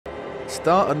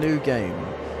Start a new game.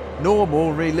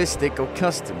 Normal, realistic, or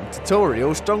custom.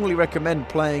 Tutorial. Strongly recommend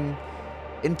playing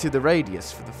Into the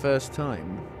Radius for the first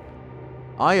time.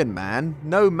 Iron Man.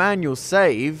 No manual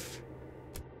save.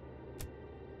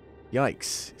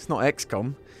 Yikes. It's not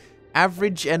XCOM.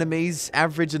 Average enemies,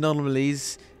 average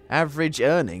anomalies, average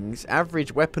earnings,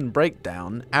 average weapon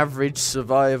breakdown, average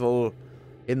survival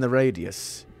in the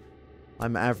radius.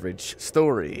 I'm average.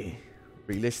 Story.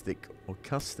 Realistic or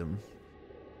custom.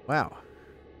 Wow.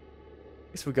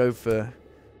 Guess we'll go for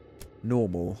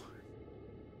normal.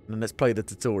 And let's play the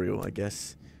tutorial, I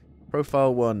guess.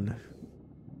 Profile 1.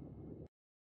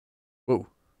 Whoa.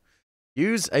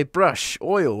 Use a brush,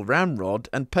 oil, ramrod,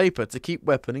 and paper to keep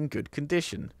weapon in good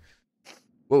condition.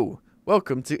 Whoa.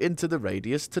 Welcome to Into the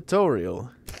Radius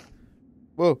tutorial.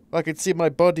 Whoa, I can see my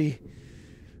body.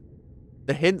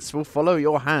 The hints will follow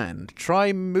your hand.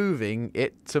 Try moving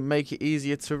it to make it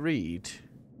easier to read.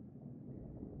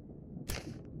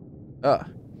 Ah.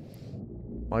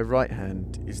 My right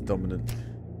hand is dominant.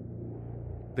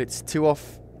 But it's too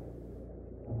off.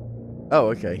 Oh,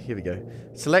 okay, here we go.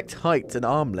 Select height and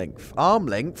arm length. Arm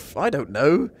length? I don't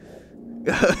know.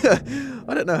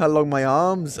 I don't know how long my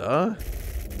arms are.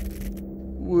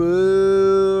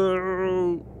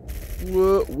 Whoa.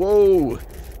 Whoa. Whoa.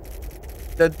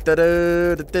 Da, da,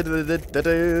 da, da, da, da, da,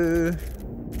 da.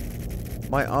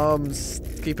 My arms,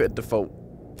 keep it at default.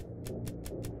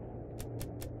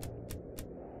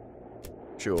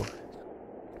 Sure.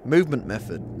 Movement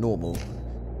method, normal.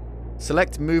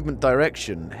 Select movement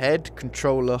direction, head,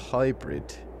 controller,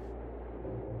 hybrid.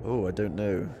 Oh, I don't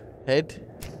know. Head.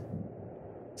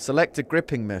 Select a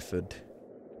gripping method.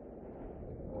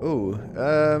 Oh,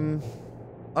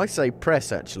 I say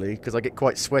press actually, because I get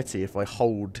quite sweaty if I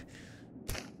hold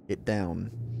it down.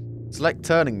 Select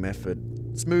turning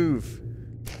method. Smooth.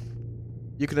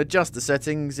 You can adjust the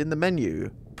settings in the menu.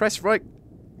 Press right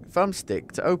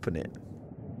thumbstick to open it.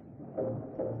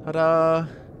 Ta-da!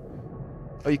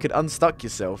 Oh, you can unstuck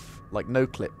yourself, like no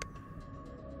clip.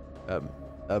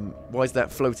 Why is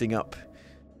that floating up?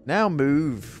 Now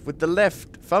move with the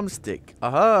left thumbstick.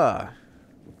 Aha!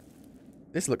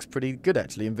 This looks pretty good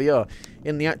actually in VR.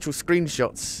 In the actual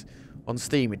screenshots on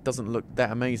Steam, it doesn't look that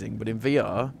amazing, but in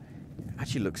VR, it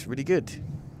actually looks really good.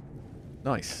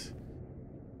 Nice.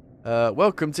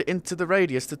 Welcome to Into the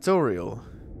Radius tutorial.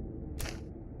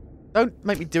 Don't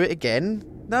make me do it again.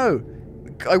 No!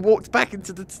 I walked back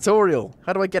into the tutorial.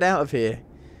 How do I get out of here?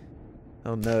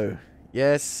 Oh no.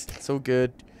 Yes, it's all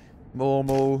good.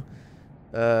 Normal.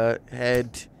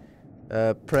 Head.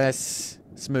 Press.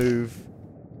 Smooth.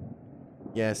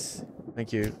 Yes.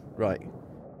 Thank you. Right.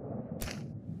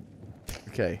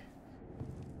 Okay.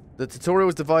 The tutorial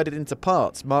is divided into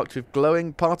parts marked with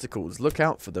glowing particles. Look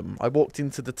out for them. I walked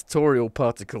into the tutorial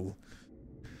particle.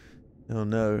 Oh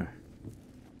no.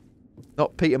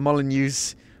 Not Peter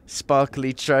Molyneux's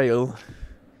sparkly trail.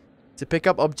 To pick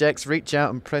up objects, reach out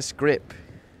and press grip.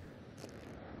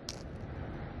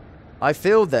 I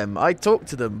feel them. I talk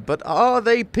to them. But are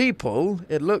they people?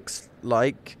 It looks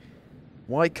like.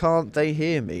 Why can't they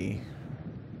hear me?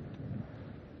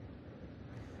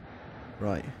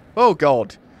 Right. Oh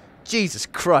god. Jesus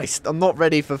Christ. I'm not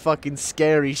ready for fucking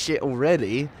scary shit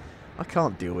already. I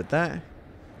can't deal with that.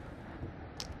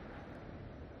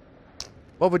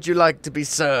 What would you like to be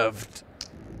served?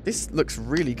 This looks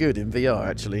really good in VR,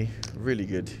 actually. Really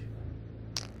good.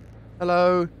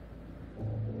 Hello.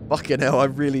 Fucking hell, I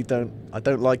really don't... I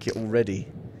don't like it already.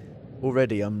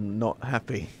 Already, I'm not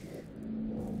happy.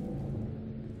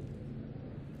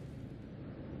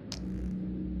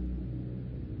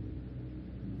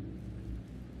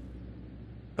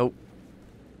 Oh.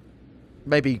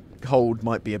 Maybe hold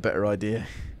might be a better idea.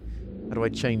 How do I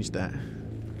change that?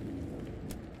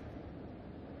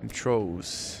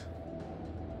 Controls.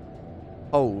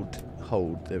 Hold.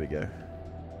 Hold. There we go.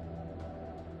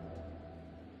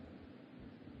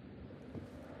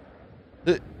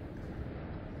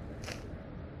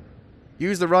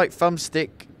 Use the right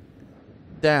thumbstick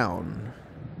down.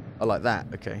 I like that.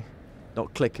 Okay.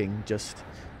 Not clicking, just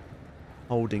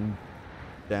holding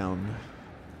down.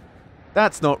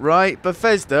 That's not right.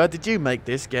 Bethesda, did you make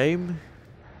this game?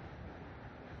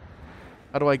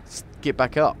 How do I get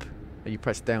back up? Oh, you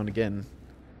press down again.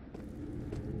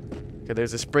 Okay,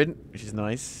 there's a sprint, which is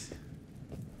nice.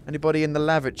 Anybody in the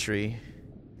lavatory?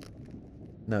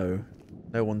 No.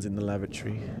 No one's in the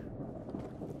lavatory.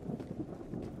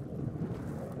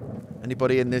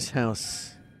 Anybody in this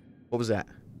house? What was that?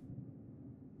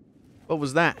 What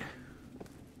was that?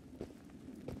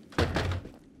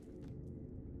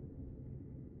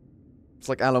 It's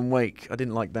like Alan Wake. I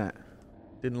didn't like that.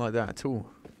 Didn't like that at all.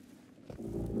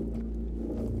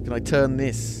 Can I turn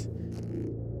this?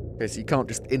 Okay, so you can't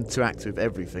just interact with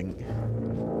everything.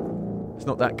 It's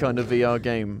not that kind of VR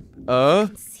game. You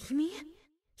can see me?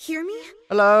 Hear me?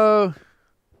 Hello?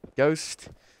 Ghost.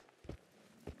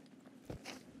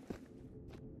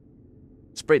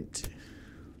 Sprint.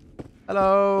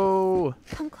 Hello?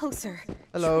 Come closer.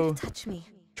 Hello? Try to touch me.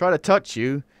 Try to touch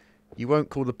you? You won't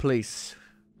call the police,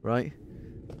 right?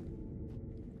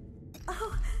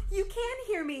 Oh, you can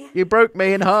hear me. You broke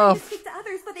me in I tried to half. speak to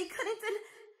others, but they couldn't.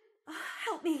 And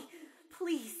help me,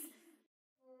 please.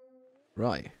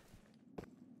 Right.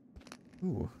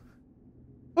 Ooh.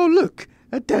 Oh, look!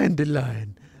 A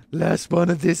dandelion. Last one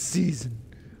of this season.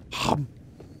 Hum.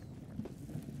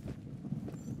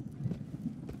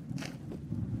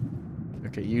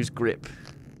 Okay, use grip.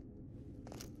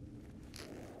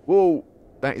 Whoa!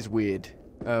 That is weird.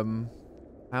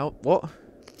 How? What?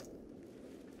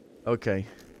 Okay.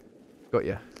 Got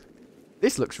ya.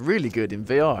 This looks really good in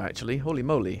VR, actually. Holy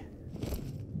moly.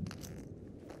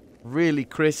 Really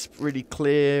crisp, really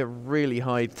clear, really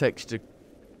high textures.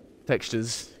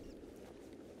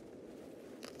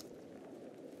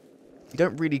 You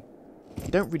don't really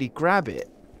grab it,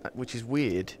 which is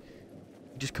weird.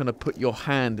 You just kind of put your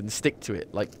hand and stick to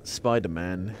it, like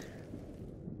Spider-Man.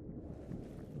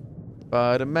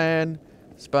 Spider-Man,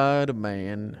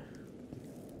 Spider-Man.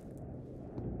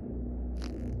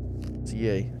 So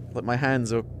yeah, like my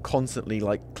hands are constantly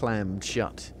like clammed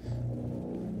shut.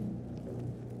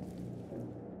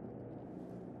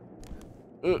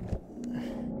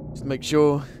 Just make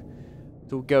sure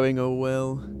it's all going all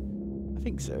well. I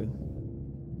think so.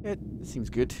 Yeah, it seems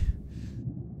good.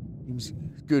 Seems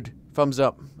good. Thumbs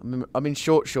up. I'm in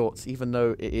short shorts, even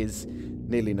though it is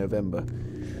nearly November.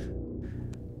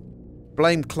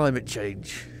 Blame climate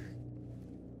change.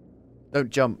 Don't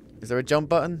jump. Is there a jump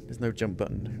button? There's no jump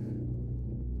button.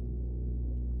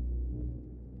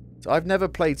 So I've never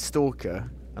played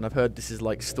Stalker, and I've heard this is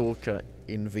like Stalker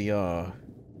in VR.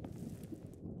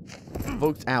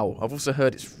 Ow. I've also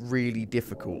heard it's really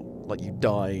difficult. Like you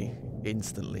die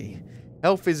instantly.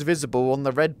 Health is visible on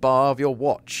the red bar of your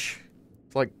watch.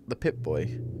 It's like the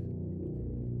Pip-Boy.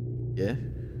 Yeah.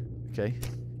 Okay.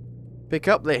 Pick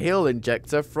up the heal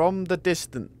injector from the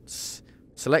distance.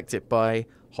 Select it by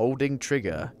holding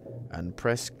trigger and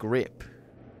press grip.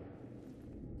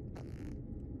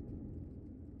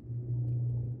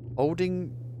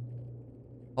 Holding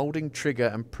trigger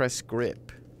and press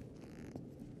grip.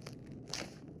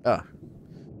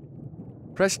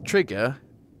 Press trigger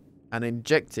and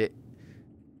inject it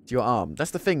to your arm.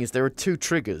 That's the thing, is there are two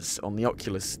triggers on the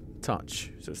Oculus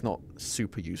Touch, so it's not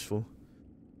super useful.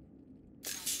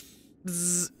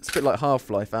 Bzz. It's a bit like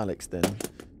Half-Life Alyx then.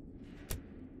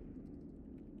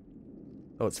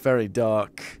 Oh, it's very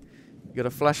dark. You got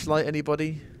a flashlight,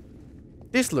 anybody?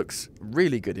 This looks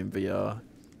really good in VR.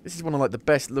 This is one of like the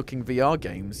best looking VR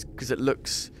games because it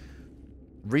looks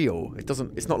real.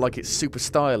 It's not like it's super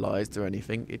stylized or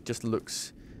anything. It just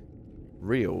looks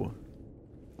real.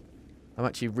 I'm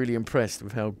actually really impressed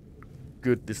with how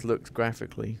good this looks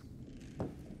graphically.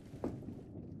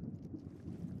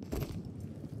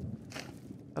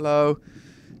 Hello.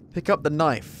 Pick up the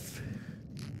knife.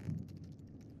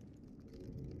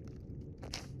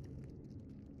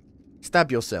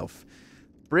 Stab yourself.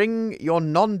 Bring your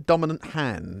non-dominant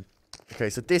hand. Okay,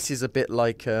 so this is a bit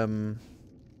like The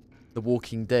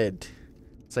Walking Dead,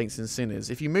 Saints and Sinners.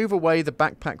 If you move away, the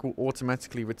backpack will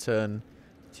automatically return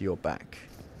to your back.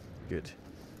 Good.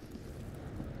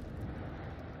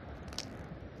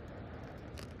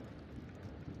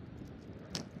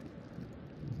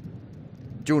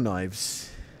 Dual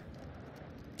knives.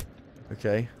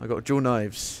 Okay, I got dual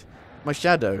knives. My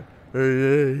shadow.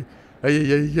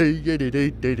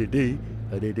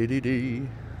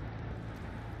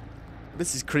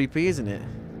 This is creepy, isn't it?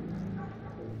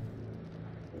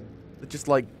 They're just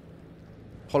like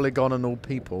polygonal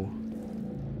people.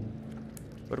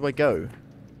 Where do I go?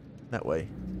 That way.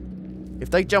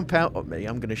 If they jump out at me,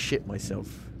 I'm gonna shit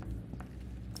myself.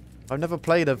 I've never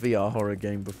played a VR horror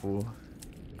game before.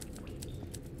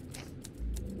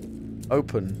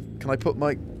 Open. Can I put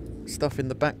my stuff in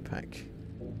the backpack?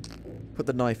 Put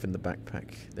the knife in the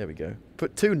backpack. There we go.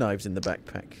 Put two knives in the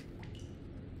backpack.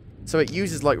 So it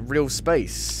uses like real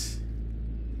space.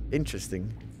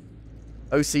 Interesting.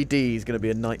 OCD is going to be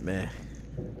a nightmare.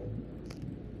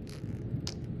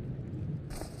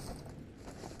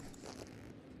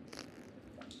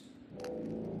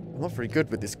 I'm not very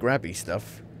good with this grabby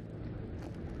stuff.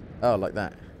 Oh, like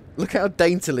that. Look how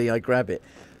daintily I grab it.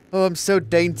 Oh, I'm so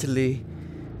daintily.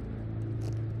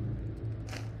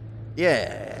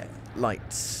 Yeah.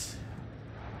 Lights.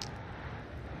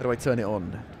 How do I turn it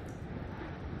on?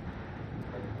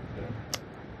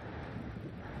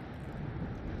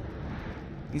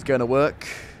 He's going to work.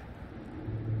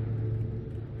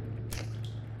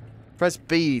 Press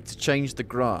B to change the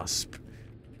grasp.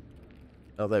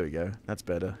 Oh, there we go. That's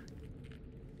better.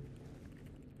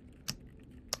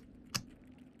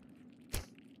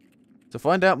 To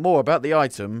find out more about the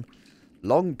item,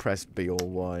 long press B or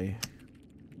Y.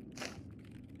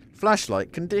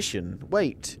 Flashlight condition.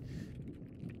 Wait.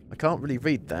 I can't really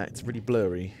read that. It's really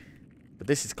blurry. But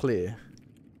this is clear.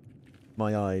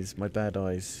 My eyes. My bad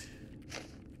eyes.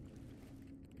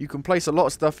 You can place a lot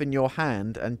of stuff in your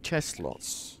hand and chest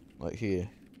slots. Like here.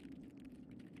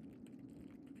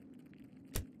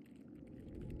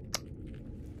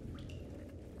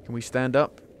 Can we stand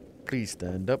up? Please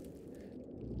stand up.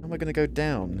 How am I going to go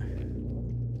down?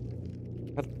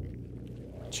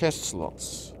 Chest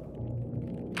slots.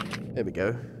 There we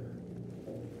go.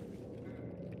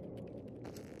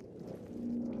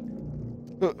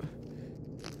 Oh,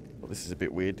 this is a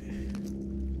bit weird.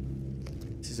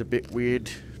 This is a bit weird.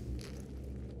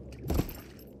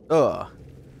 Ugh.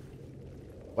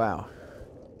 Wow.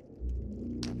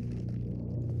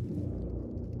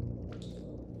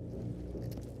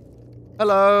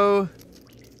 Hello.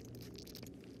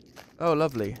 Oh,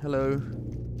 lovely. Hello.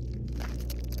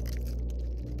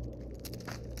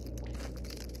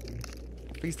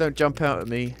 Please don't jump out at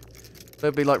me.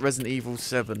 Don't be like Resident Evil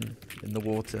 7 in the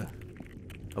water.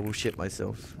 I will shit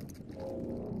myself.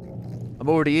 I'm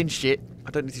already in shit.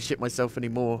 I don't need to shit myself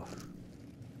anymore.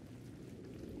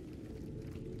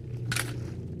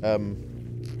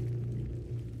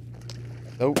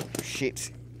 Oh,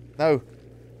 shit. No.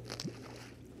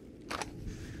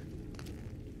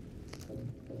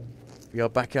 We are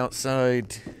back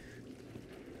outside.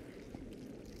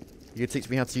 You teach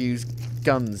me how to use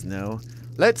guns now.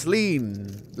 Let's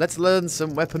lean. Let's learn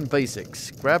some weapon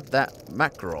basics. Grab that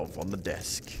Makarov on the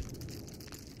desk.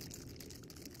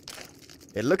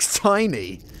 It looks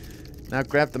tiny. Now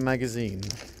grab the magazine.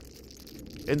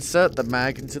 Insert the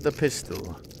mag into the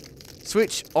pistol.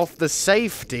 Switch off the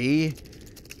safety.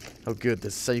 Oh good,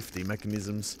 there's safety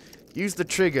mechanisms. Use the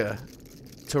trigger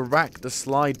to rack the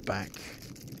slide back.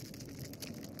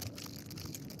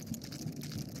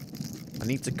 I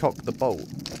need to cock the bolt.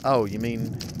 Oh, you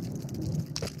mean...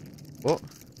 What?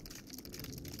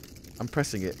 I'm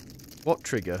pressing it. What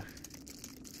trigger?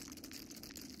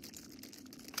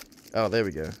 Oh, there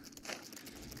we go.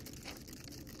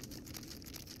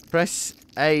 Press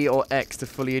A or X to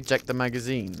fully eject the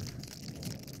magazine.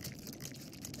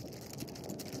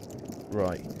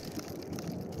 Right.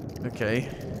 Okay.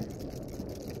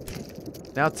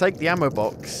 Now take the ammo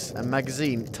box and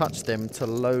magazine, touch them to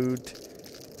load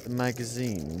the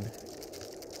magazine.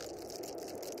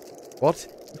 What?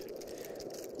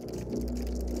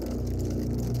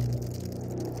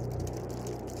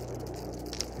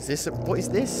 Is this a, what is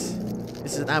this?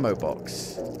 This is an ammo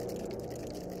box.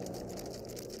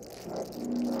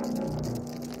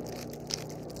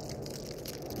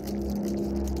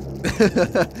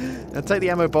 Now take the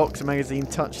ammo box and magazine,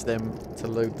 touch them to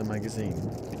load the magazine.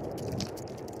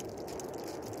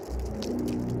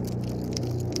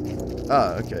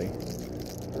 Ah, okay.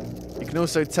 You can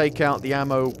also take out the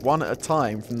ammo one at a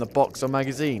time from the box or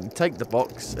magazine. Take the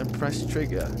box and press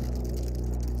trigger.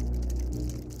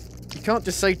 You can't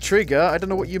just say trigger. I don't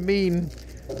know what you mean.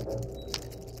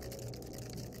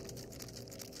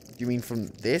 Do you mean from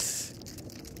this?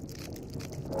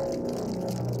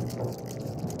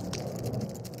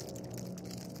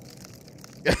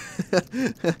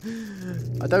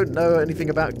 I don't know anything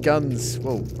about guns.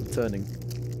 Whoa, I'm turning.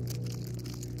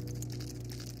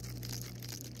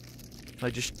 Can I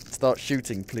just start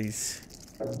shooting, please?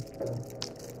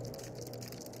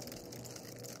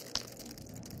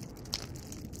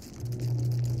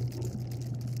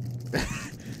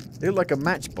 They look like a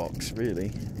matchbox,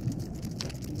 really.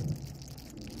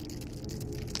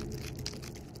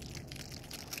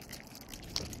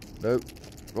 Nope.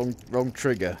 Wrong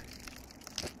trigger.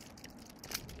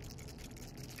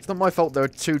 It's not my fault there are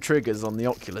two triggers on the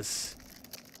Oculus.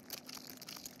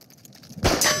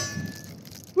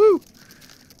 Woo!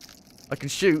 I can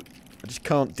shoot. I just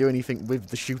can't do anything with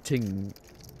the shooting.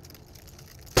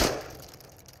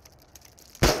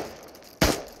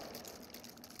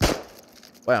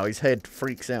 Wow, his head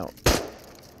freaks out.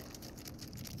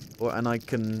 And I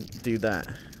can do that.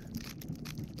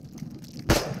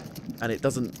 And it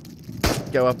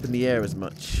doesn't go up in the air as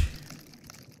much.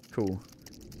 Cool.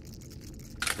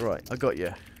 Right, I got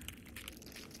you.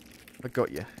 I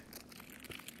got you.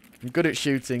 I'm good at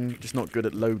shooting, just not good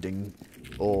at loading,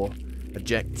 or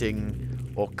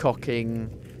ejecting, or cocking,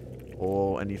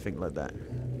 or anything like that.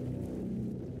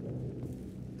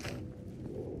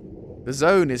 The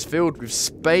zone is filled with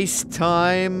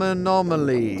space-time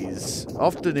anomalies.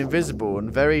 Often invisible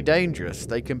and very dangerous,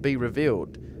 they can be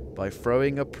revealed by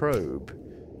throwing a probe.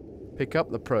 Pick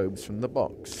up the probes from the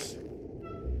box.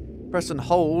 Press and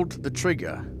hold the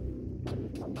trigger.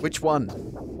 Which one?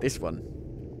 This one.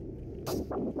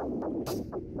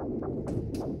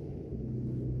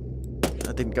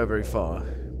 That didn't go very far.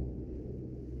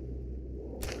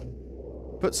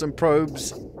 Put some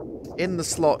probes in the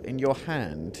slot in your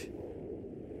hand.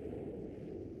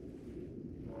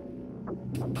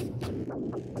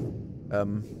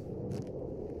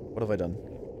 What have I done?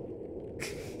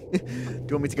 Do you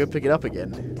want me to go pick it up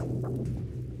again?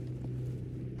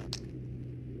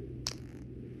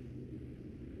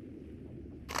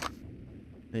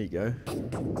 There you go.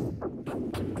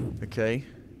 Okay.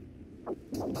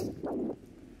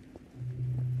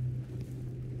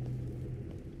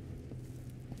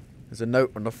 There's a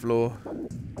note on the floor.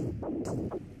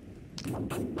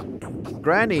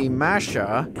 Granny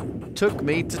Masha took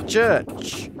me to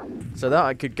church so that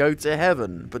I could go to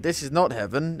heaven. But this is not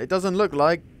heaven. It doesn't look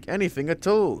like anything at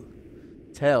all.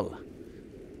 Tell.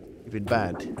 You've been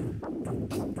bad.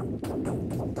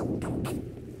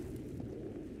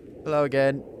 Hello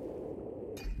again.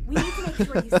 We need to make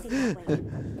sure you stay that way.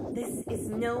 This is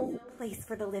no place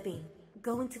for the living.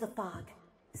 Go into the fog.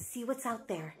 See what's out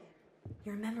there.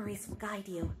 Your memories will guide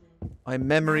you. My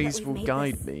memories will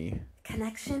guide me.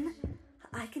 Connection?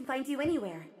 I can find you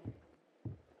anywhere.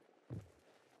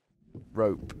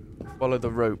 Rope. Follow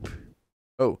the rope.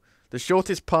 Oh, the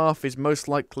shortest path is most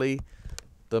likely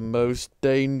the most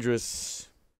dangerous.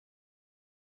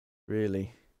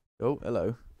 Really? Oh,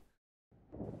 hello.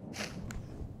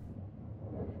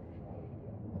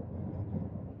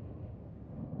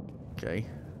 Okay.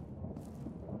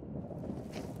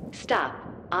 Stop.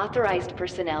 Authorized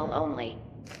personnel only.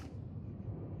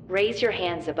 Raise your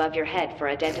hands above your head for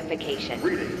identification.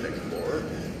 Greetings, Explorer.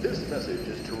 This message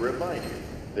is to remind you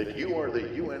that you are the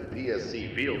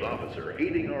UNPSC field officer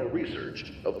aiding our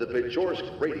research of the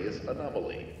Pechorsk radius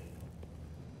anomaly.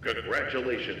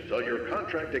 Congratulations on your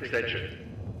contract extension.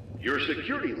 Your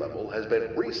security level has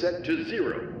been reset to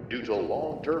 0 due to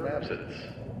long-term absence.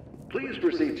 Please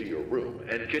proceed to your room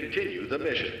and continue the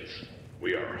missions.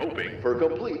 We are hoping for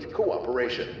complete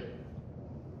cooperation.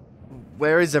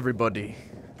 Where is everybody?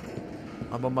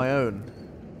 I'm on my own.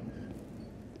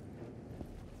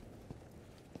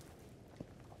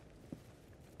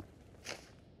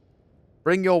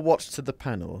 Bring your watch to the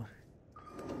panel.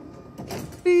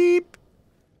 Beep.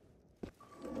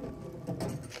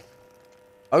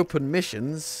 Open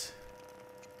missions.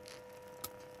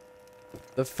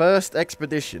 The first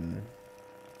expedition.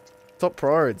 Top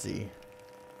priority.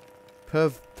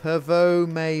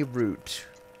 Pervome route.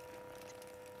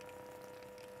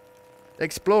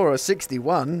 Explorer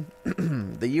 61,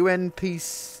 the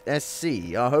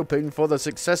UNPSC are hoping for the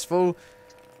successful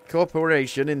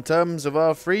cooperation in terms of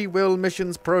our free will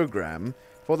missions program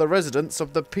for the residents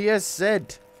of the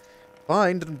PSZ.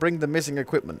 Find and bring the missing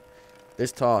equipment.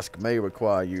 This task may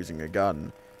require using a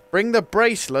gun. Bring the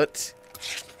bracelet.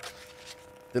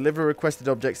 Deliver requested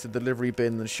objects to delivery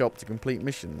bin and shop to complete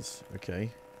missions.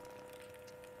 Okay.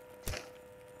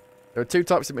 There are 2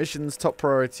 types of missions. Top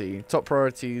priority. Top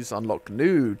priorities unlock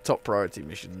new top priority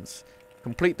missions.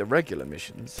 Complete the regular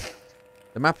missions.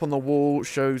 The map on the wall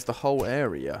shows the whole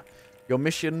area. Your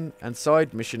mission and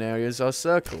side mission areas are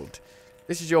circled.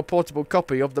 This is your portable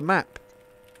copy of the map.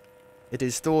 It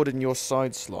is stored in your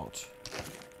side slot.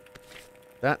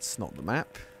 That's not the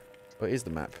map. What is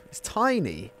the map? It's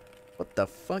tiny. What the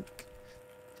fuck?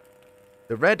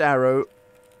 The red arrow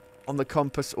on the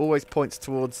compass always points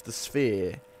towards the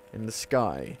sphere in the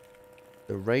sky.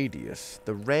 The radius.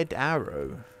 The red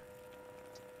arrow.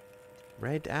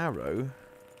 Red arrow?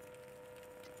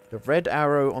 The red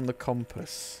arrow on the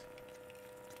compass.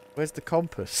 Where's the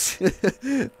compass?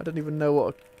 I don't even know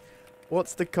what...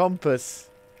 What's the compass?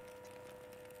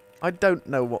 I don't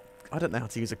know how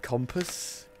to use a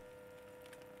compass.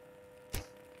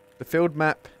 The field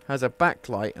map has a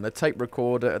backlight and a tape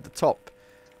recorder at the top.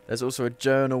 There's also a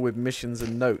journal with missions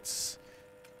and notes.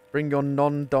 Bring your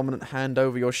non-dominant hand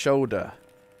over your shoulder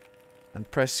and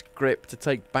press grip to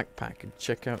take backpack and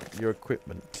check out your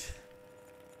equipment.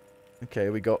 Okay,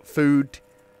 we got food,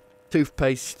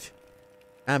 toothpaste,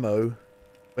 ammo.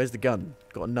 Where's the gun?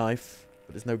 Got a knife,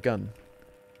 but there's no gun.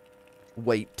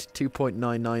 Weight,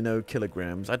 2.990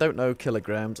 kilograms. I don't know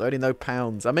kilograms, I only know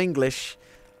pounds. I'm English,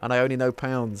 and I only know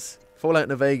pounds. Fallout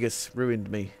New Vegas ruined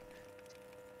me.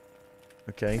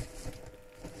 Okay.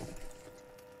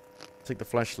 Take the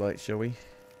flashlight, shall we?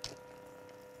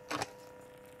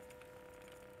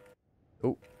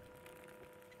 Oh.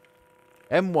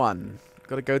 M1.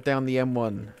 Got to go down the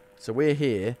M1. So we're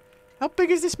here. How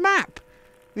big is this map?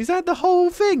 Is that the whole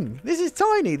thing? This is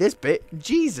tiny, this bit.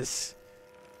 Jesus.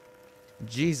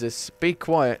 Jesus. Be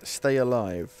quiet. Stay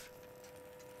alive.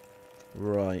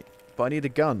 Right. But I need a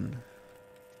gun.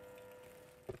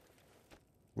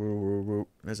 Whoa, whoa, whoa.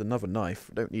 There's another knife.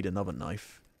 I don't need another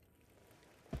knife.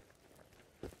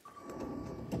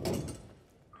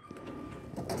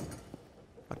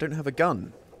 I don't have a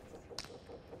gun.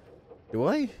 Do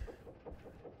I?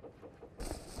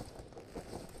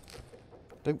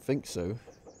 Don't think so.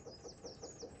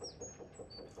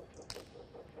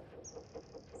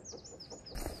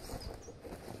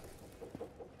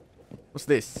 What's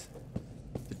this?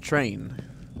 The train.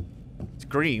 It's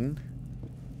green.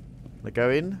 Can I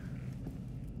go in?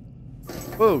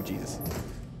 Oh, Jesus.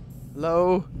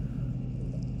 Hello?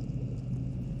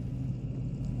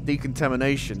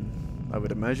 Decontamination, I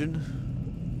would imagine.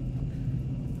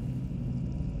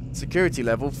 Security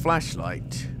level,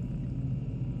 flashlight.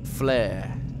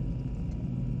 Flare.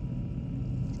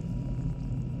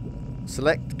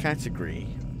 Select category.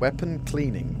 Weapon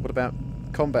cleaning. What about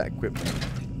combat equipment?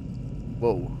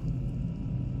 Whoa.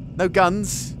 No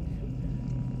guns!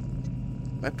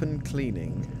 Weapon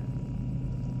cleaning.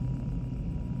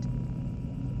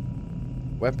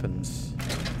 Weapons.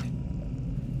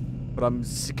 But I'm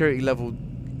security level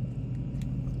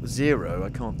 0. I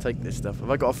can't take this stuff. Have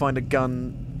I got to find a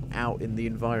gun out in the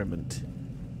environment?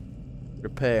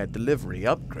 Repair, delivery,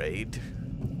 upgrade.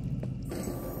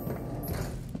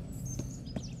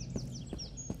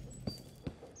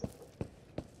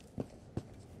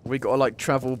 We got to like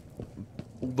travel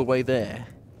all the way there.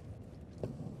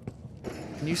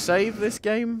 Can you save this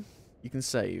game? You can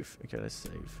save. Okay, let's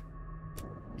save.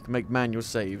 You can make manual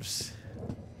saves.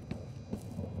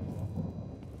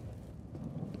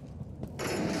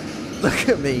 Look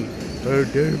at me. We're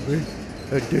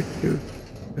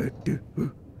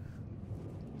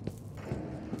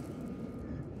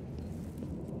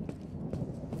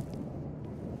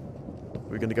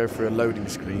going to go through a loading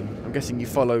screen. I'm guessing you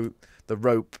follow the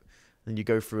rope and you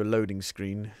go through a loading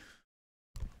screen.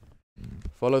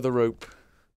 Follow the rope.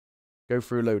 Go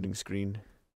through a loading screen.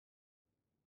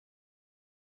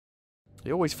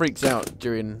 He always freaks out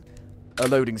during a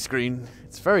loading screen.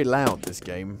 It's very loud, this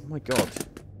game. My God.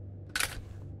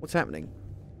 What's happening?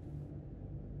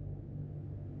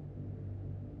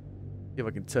 See if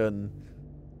I can turn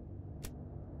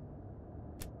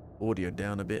audio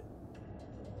down a bit.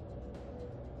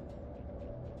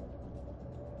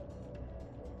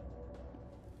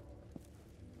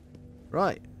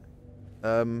 Right.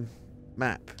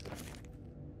 Map.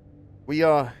 We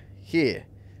are here.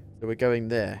 So we're going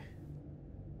there.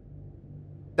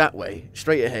 That way.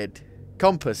 Straight ahead.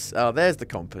 Compass. Oh, there's the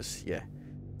compass. Yeah.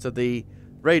 So the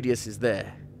radius is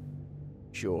there.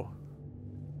 Sure.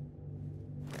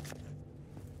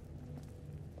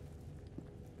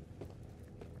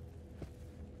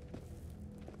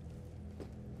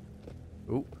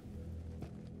 Ooh.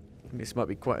 I think this might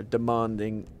be quite a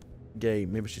demanding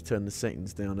game. Maybe I should turn the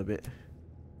settings down a bit.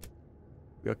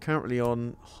 We are currently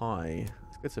on high.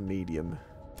 Let's go to medium.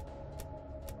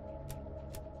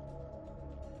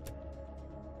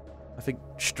 I think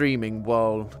streaming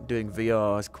while doing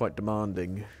VR is quite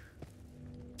demanding.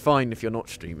 It's fine if you're not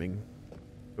streaming,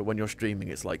 but when you're streaming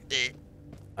it's like,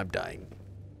 I'm dying.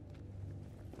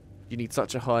 You need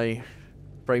such a high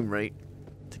frame rate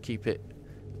to keep it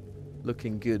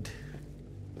looking good.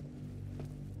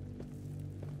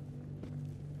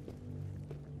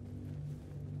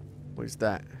 What is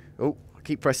that? Oh, I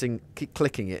keep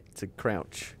clicking it to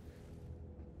crouch.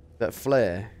 That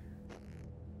flare.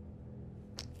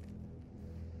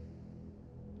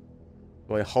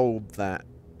 So I hold that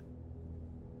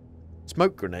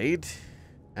smoke grenade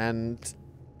and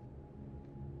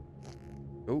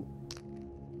oh,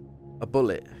 a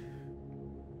bullet.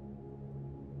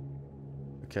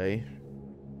 Okay.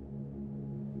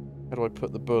 How do I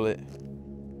put the bullet?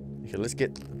 Okay, let's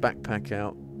get the backpack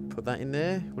out. Put that in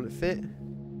there. Will it fit?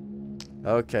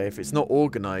 Okay, if it's not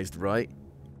organized right,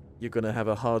 you're going to have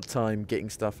a hard time getting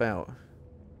stuff out.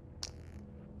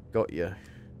 Got ya.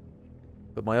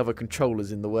 But my other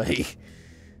controller's in the way,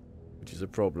 which is a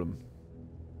problem.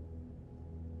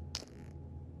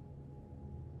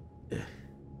 There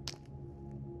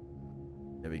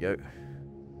we go.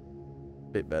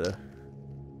 Bit better.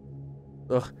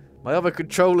 Ugh, my other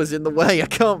controller's in the way. I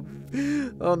can't.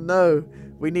 Oh no.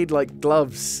 We need like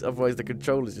gloves, otherwise the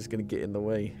controller's just going to get in the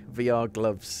way. VR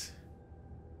gloves.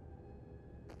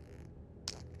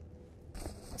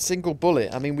 Single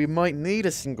bullet. I mean, we might need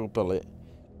a single bullet.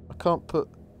 I can't put...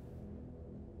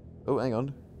 Oh, hang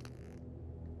on.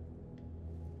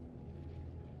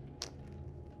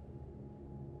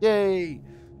 Yay!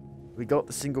 We got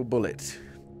the single bullet.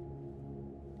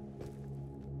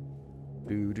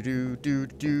 Do do do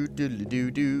do do do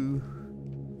do do.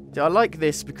 I like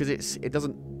this because it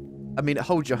doesn't. I mean, it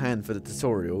holds your hand for the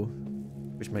tutorial,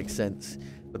 which makes sense.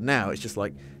 But now it's just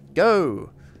like,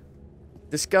 go,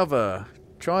 discover,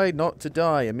 try not to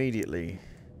die immediately.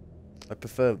 I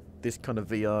prefer this kind of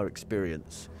VR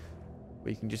experience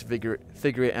where you can just figure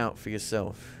it out for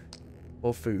yourself,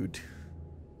 or food.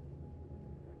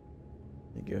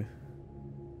 There you go.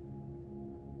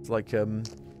 It's like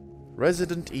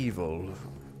Resident Evil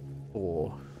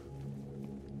 4.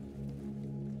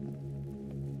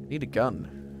 Need a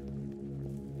gun.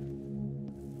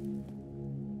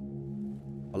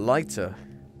 A lighter.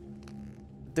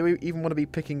 Do we even want to be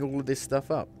picking all of this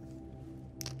stuff up?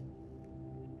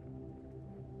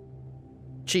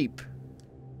 Cheap.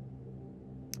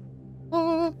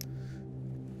 Oh.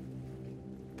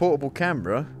 Portable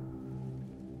camera.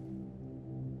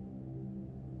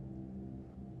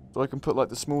 So I can put like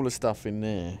the smaller stuff in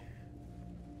there.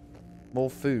 More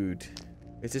food.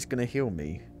 Is this going to heal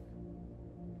me?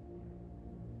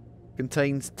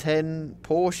 Contains 10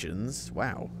 portions.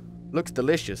 Wow. Looks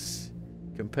delicious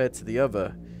compared to the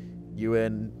other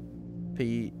UNPSC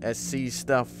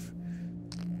stuff.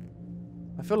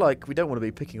 I feel like we don't want to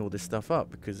be picking all this stuff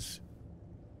up because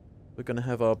we're going to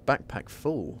have our backpack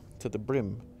full to the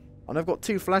brim. And I've got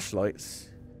 2 flashlights.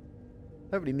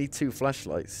 I don't really need 2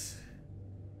 flashlights.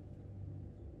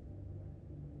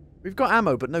 We've got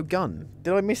ammo, but no gun.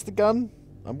 Did I miss the gun?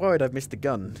 I'm worried I've missed the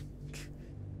gun.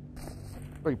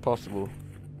 Very possible.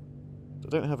 I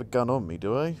don't have a gun on me,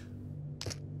 do I?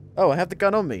 Oh, I have the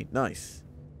gun on me. Nice.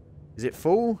 Is it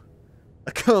full?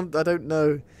 I don't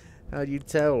know. How do you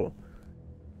tell?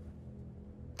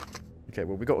 Okay,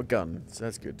 well, we got a gun, so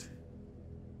that's good.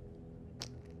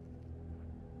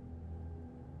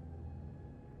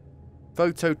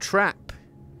 Photo trap.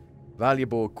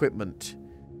 Valuable equipment.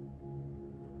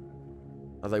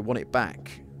 Oh, they want it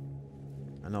back.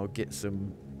 And I'll get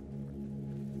some...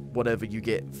 whatever you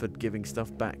get for giving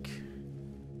stuff back.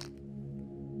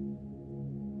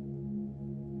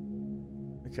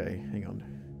 Okay, hang on.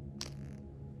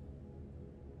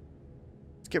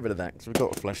 Let's get rid of that, because we've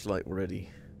got a flashlight already.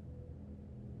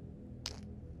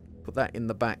 Put that in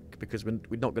the back, because we're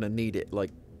not going to need it,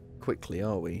 like, quickly,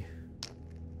 are we?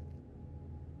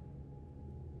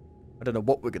 I don't know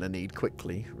what we're going to need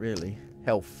quickly, really.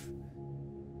 Health.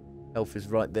 Health is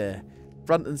right there.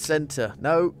 Front and center.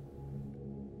 No.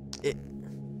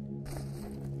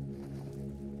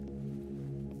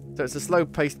 So it's a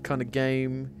slow-paced kind of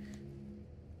game.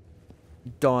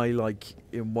 You die like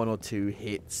in 1 or 2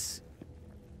 hits.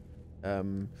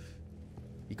 You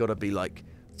gotta be like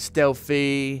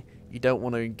stealthy. You don't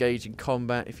want to engage in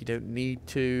combat if you don't need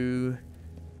to.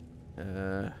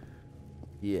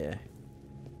 Yeah.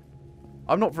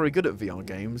 I'm not very good at VR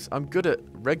games. I'm good at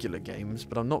regular games,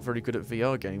 but I'm not very good at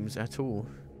VR games at all.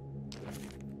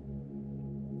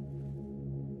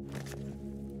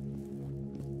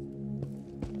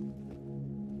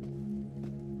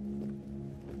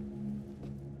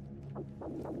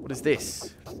 What is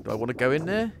this? Do I want to go in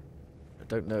there? I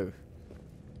don't know.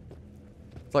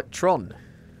 It's like Tron.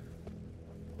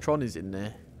 Tron is in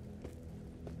there.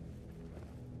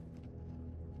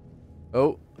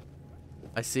 Oh.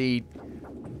 I see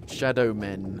shadow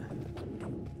men.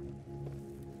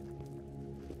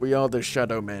 We are the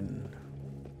shadow men.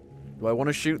 Do I want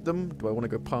to shoot them? Do I want to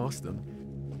go past them?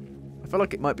 I feel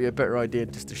like it might be a better idea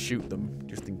just to shoot them,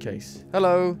 just in case.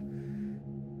 Hello.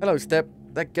 Hello, Step.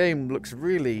 That game looks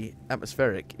really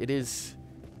atmospheric. It is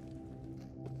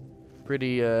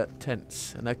pretty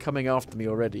tense. And they're coming after me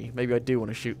already. Maybe I do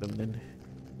want to shoot them then.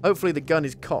 Hopefully the gun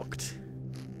is cocked.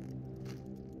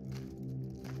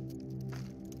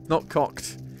 Not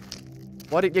cocked.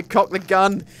 Why didn't you cock the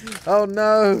gun? Oh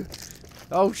no.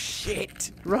 Oh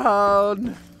shit.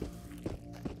 Run.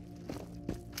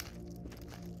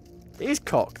 It is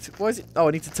cocked. Why is it? Oh,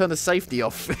 I need to turn the safety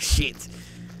off. Shit.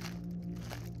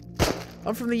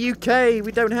 I'm from the UK.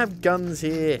 We don't have guns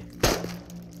here.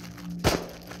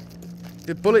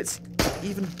 Do bullets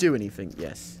even do anything?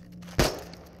 Yes.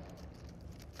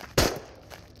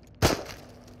 Do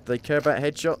they care about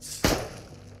headshots?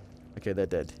 Okay, they're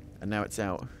dead. And now it's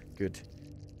out. Good.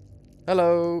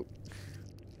 Hello.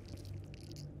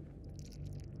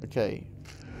 Okay.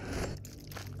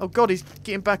 Oh god, he's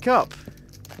getting back up.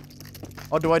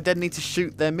 Or do I then need to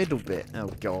shoot their middle bit? Oh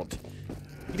god.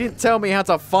 You didn't tell me how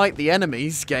to fight the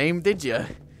enemies, game, did you?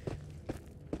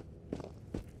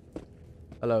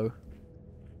 Hello.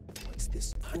 What's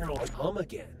this hum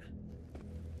again?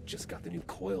 Just got the new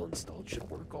coil installed. Should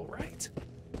work all right.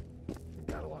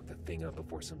 Gotta lock the thing up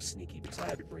before some sneaky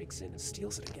pleb breaks in and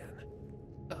steals it again.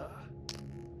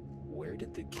 Where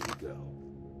did the key go?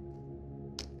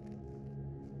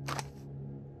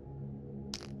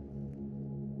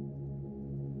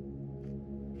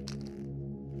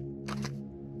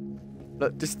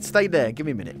 Look, just stay there. Give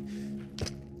me a minute.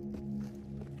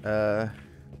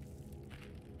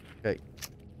 Okay.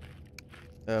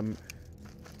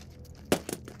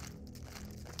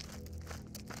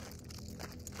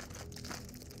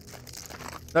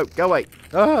 No, go away.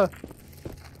 Ah!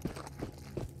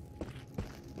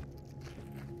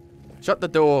 Shut the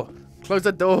door. Close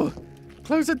the door.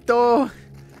 Close the door.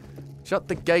 Shut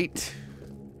the gate.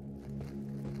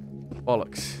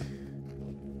 Bollocks.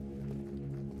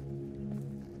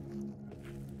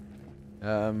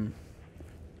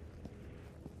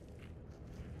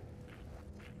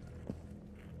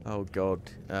 Oh God.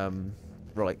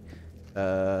 Right.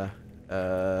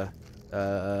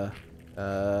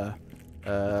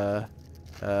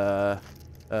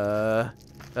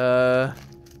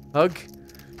 Hug.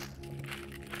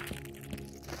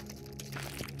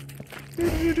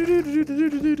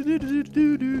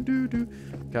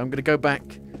 Okay, I'm gonna go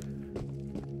back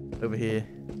over here,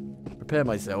 prepare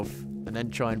myself, and then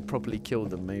try and properly kill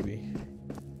them, maybe.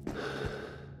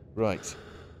 Right.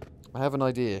 I have an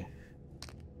idea.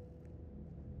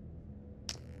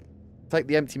 Take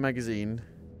the empty magazine.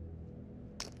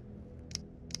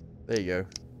 There you go.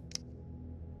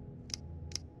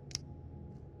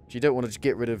 But you don't want to just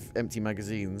get rid of empty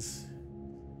magazines.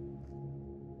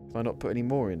 Can I not put any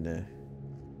more in there?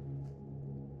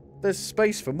 There's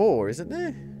space for more, isn't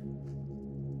there?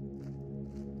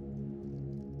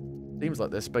 Seems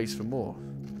like there's space for more.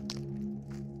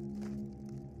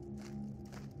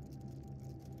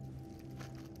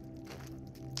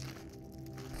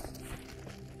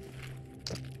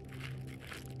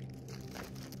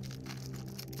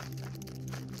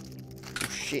 Oh,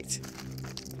 shit.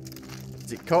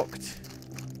 Is it cocked?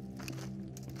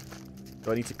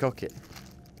 Do I need to cock it?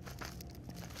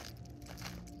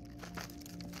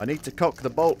 I need to cock the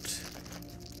bolt.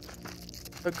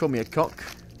 Don't call me a cock.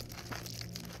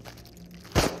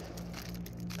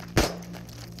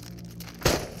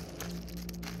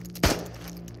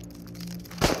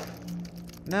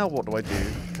 Now what do I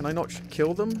do? Can I not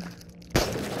kill them?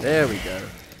 There we go.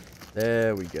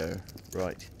 There we go.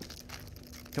 Right.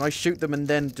 Can I shoot them and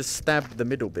then just stab the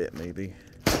middle bit, maybe?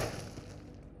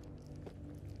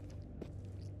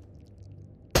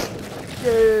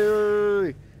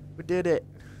 Yay! We did it.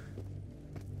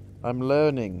 I'm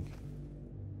learning.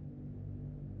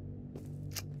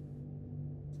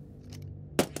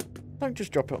 Don't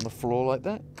just drop it on the floor like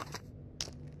that.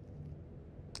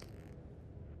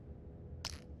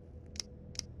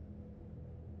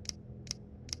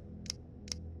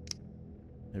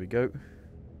 There we go.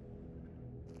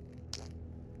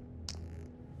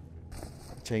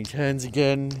 Change hands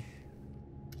again.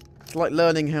 It's like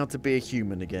learning how to be a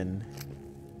human again.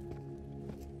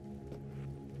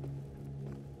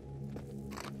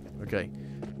 Okay.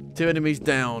 2 enemies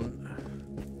down.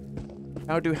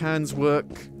 How do hands work?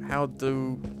 How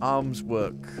do arms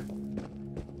work?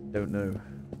 Don't know.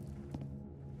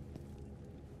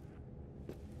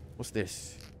 What's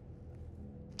this?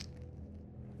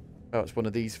 Oh, it's one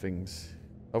of these things.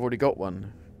 I've already got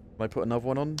one. Can I put another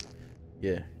one on?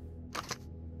 Yeah.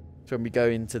 So when we go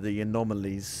into the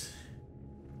anomalies.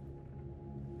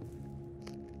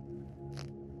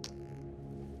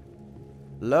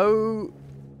 Low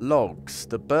logs.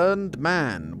 The Burned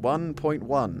Man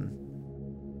 1.1.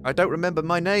 I don't remember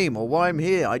my name or why I'm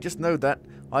here. I just know that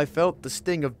I felt the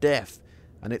sting of death,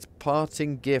 and its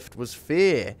parting gift was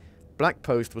fear. Black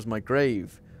Post was my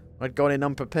grave. I'd gone in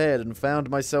unprepared and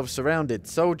found myself surrounded.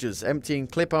 Soldiers emptying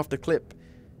clip after clip.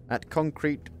 At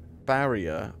concrete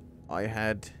barrier, I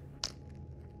had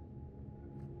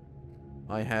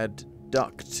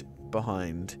ducked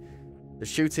behind. The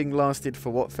shooting lasted for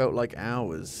what felt like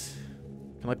hours.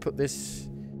 Can I put this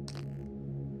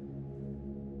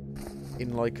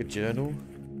in like a journal?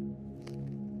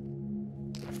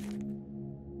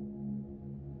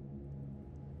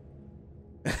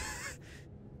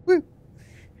 Woo!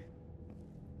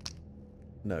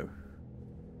 No.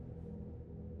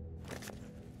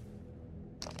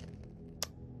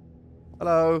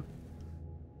 Hello.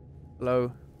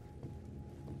 Hello.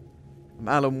 I'm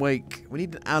Alan Wake. We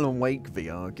need an Alan Wake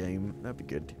VR game. That'd be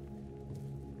good.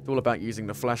 It's all about using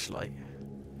the flashlight.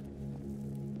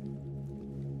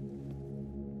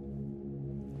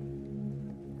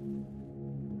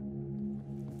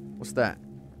 What's that?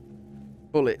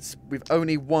 Bullets. We've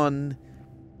only one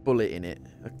bullet in it.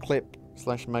 A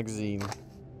clip/magazine.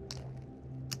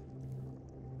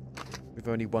 with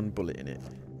only one bullet in it.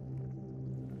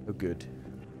 Oh, good.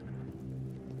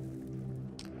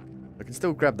 I can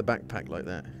still grab the backpack like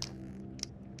that.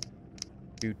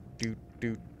 Doot, doot,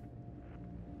 doot.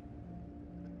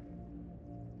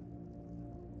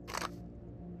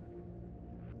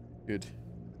 Good.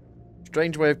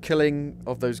 Strange way of killing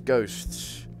of those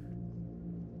ghosts.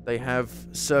 They have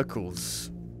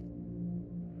circles.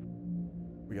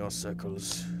 We are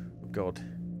circles. Oh God.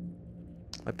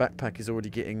 My backpack is already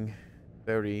getting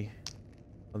very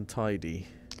untidy.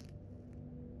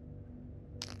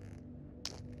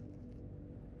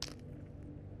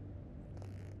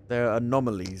 They're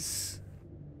anomalies.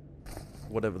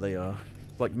 Whatever they are.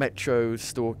 Like Metro,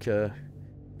 Stalker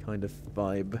kind of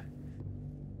vibe.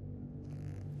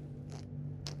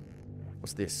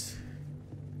 What's this?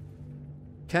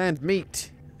 Canned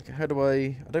meat. How do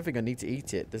I don't think I need to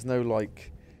eat it. There's no,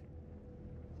 like,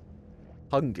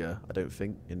 hunger, I don't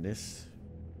think, in this.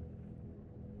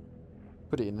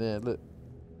 Put it in there, look.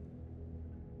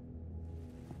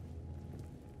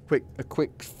 A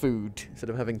quick food, instead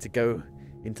of having to go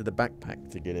into the backpack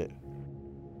to get it.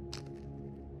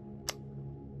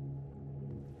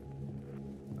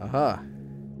 Aha!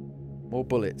 More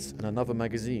bullets and another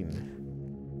magazine.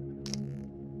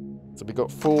 So we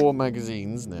got 4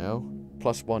 magazines now,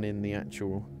 plus 1 in the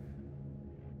actual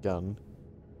gun.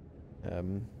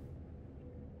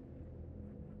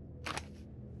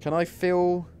 Can I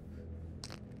fill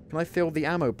the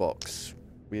ammo box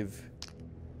with...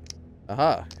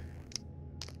 Aha!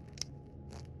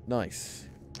 Nice.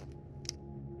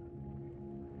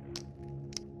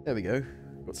 There we go.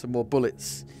 Got some more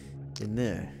bullets in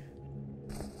there.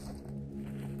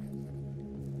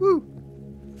 Woo!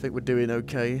 I think we're doing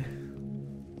okay.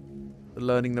 We're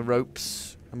learning the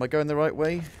ropes. Am I going the right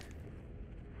way?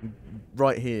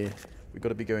 Right here. We've got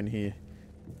to be going here.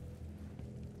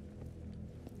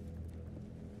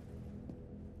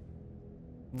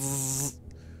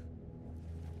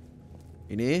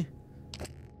 In here?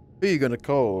 Who are you gonna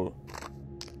call?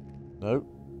 No.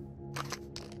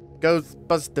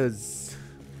 Ghostbusters.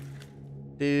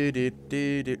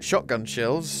 Shotgun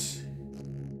shells.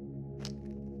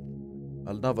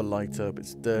 Another lighter, but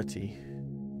it's dirty.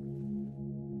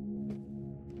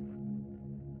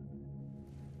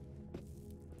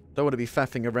 Don't want to be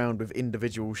faffing around with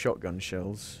individual shotgun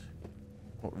shells.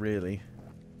 Not really.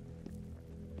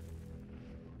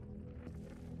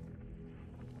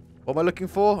 What am I looking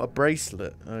for? A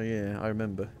bracelet. Oh yeah, I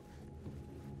remember.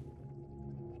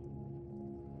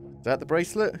 Is that the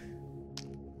bracelet?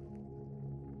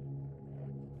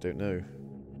 Don't know.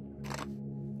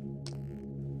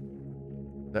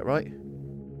 Is that right?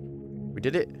 We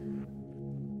did it?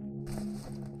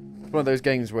 It's one of those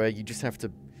games where you just have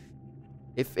to...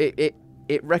 If it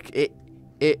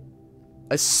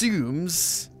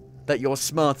assumes that you're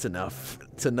smart enough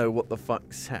to know what the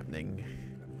fuck's happening.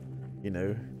 You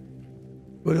know?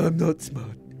 But I'm not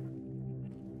smart.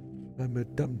 I'm a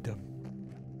dum-dum.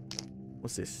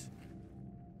 What's this?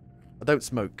 I don't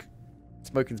smoke.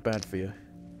 Smoking's bad for you.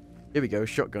 Here we go,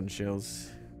 shotgun shells.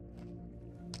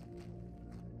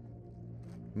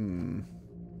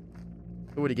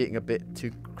 Already getting a bit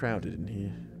too crowded in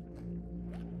here.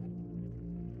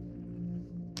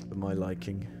 For my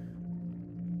liking.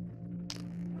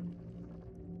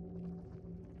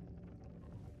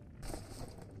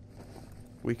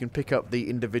 We can pick up the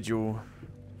individual...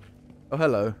 Oh,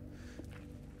 hello.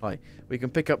 Hi. We can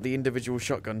pick up the individual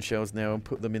shotgun shells now and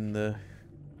put them in the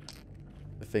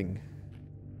thing.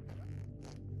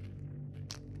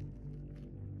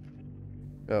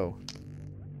 Oh.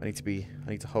 I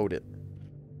need to hold it.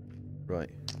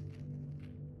 Right.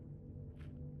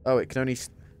 Oh, it can only...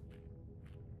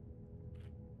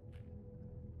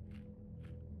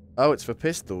 Oh, it's for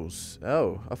pistols.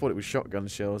 Oh, I thought it was shotgun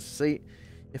shells. See,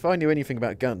 if I knew anything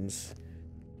about guns,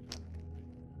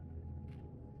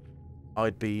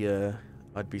 I'd be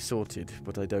sorted,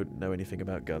 but I don't know anything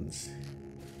about guns.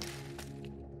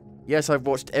 Yes, I've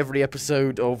watched every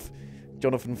episode of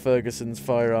Jonathan Ferguson's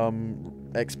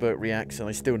Firearm Expert Reacts, and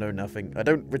I still know nothing. I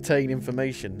don't retain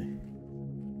information,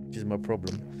 which is my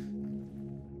problem.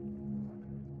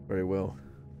 Very well.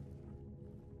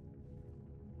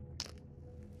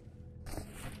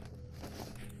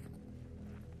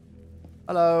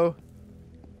 Hello.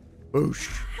 Boosh.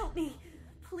 Help me,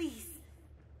 please.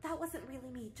 That wasn't really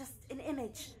me, just an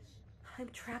image. I'm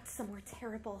trapped somewhere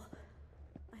terrible.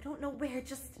 I don't know where,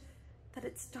 just that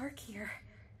it's dark here,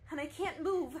 and I can't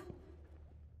move.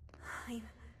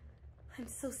 I'm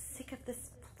so sick of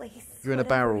this place. You're in a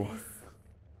barrel.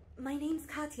 My name's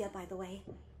Katya, by the way.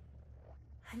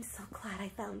 I'm so glad I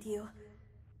found you.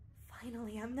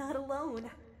 Finally, I'm not alone.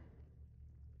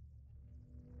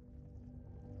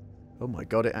 Oh my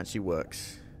god, it actually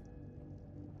works.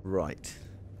 Right.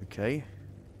 Okay.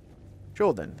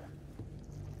 Sure then.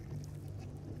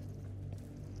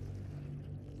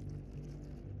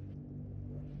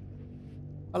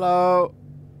 Hello.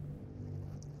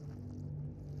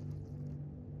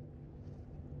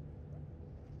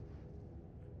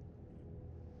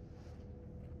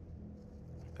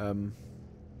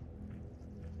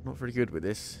 Not very good with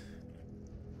this.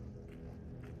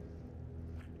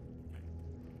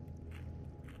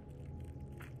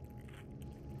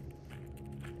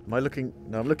 Am I looking?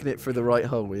 No, I'm looking at it through the right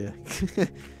hole here.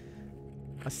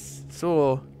 I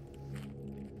saw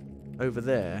over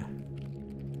there.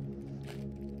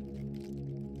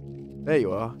 There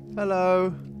you are.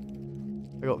 Hello.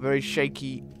 I got very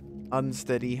shaky,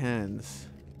 unsteady hands.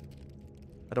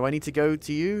 Do I need to go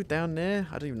to you down there?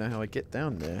 I don't even know how I get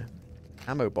down there.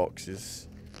 Ammo boxes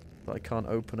that I can't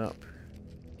open up.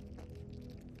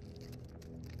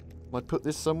 Can I put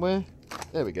this somewhere?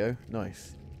 There we go.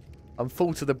 Nice. I'm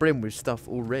full to the brim with stuff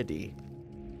already.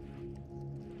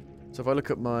 So if I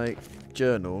look at my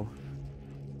journal,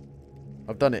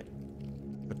 I've done it.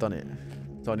 I've done it.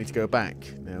 So I need to go back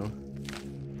now.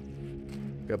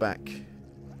 Go back.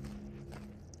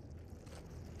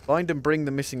 Find and bring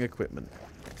the missing equipment.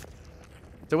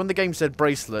 So when the game said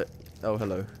bracelet, oh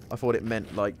hello, I thought it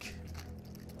meant like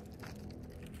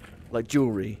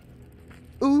jewelry.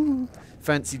 Ooh,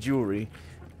 fancy jewelry.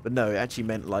 But no, it actually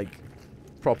meant like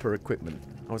proper equipment.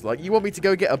 I was like, you want me to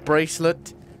go get a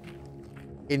bracelet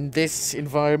in this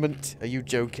environment? Are you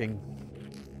joking?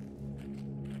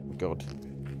 Oh god.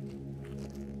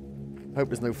 I hope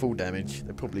there's no fall damage.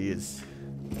 There probably is.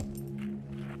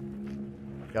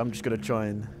 Yeah, I'm just gonna try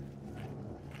and...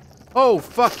 Oh,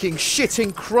 fucking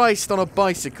shitting Christ on a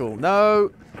bicycle. No.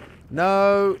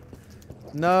 No.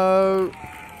 No.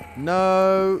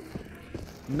 No.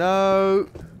 No.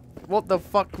 What the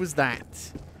fuck was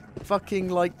that? Fucking,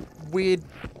 like, weird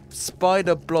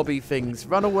spider blobby things.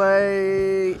 Run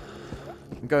away.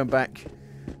 I'm going back.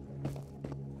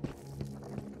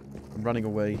 I'm running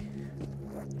away.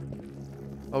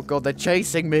 Oh god, they're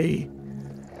chasing me.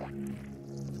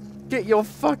 Get your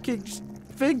fucking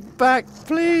thing back,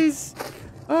 please.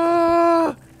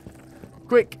 Ah!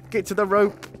 Quick, get to the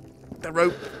rope. The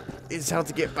rope is how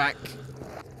to get back.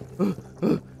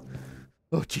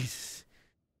 Oh, Jesus.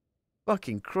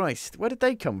 Fucking Christ. Where did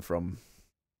they come from?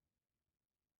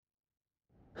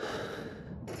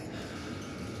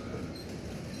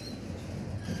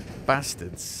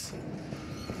 Bastards.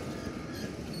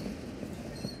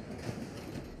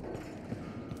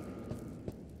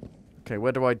 Okay,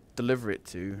 where do I deliver it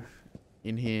to?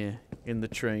 In here. In the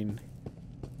train.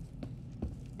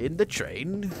 In the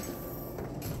train?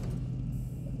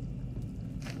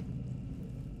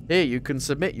 Here, you can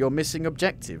submit your missing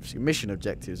objectives, your mission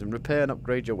objectives, and repair and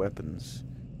upgrade your weapons.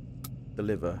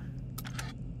 Deliver.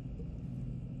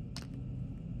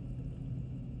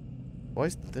 Why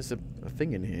is there's a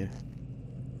thing in here?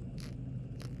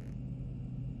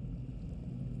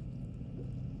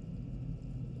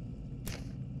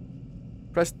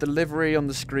 Press delivery on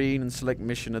the screen and select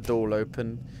mission. A door will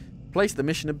open. Place the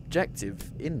mission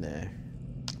objective in there.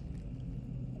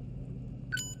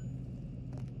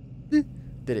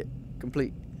 Did it.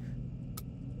 Complete.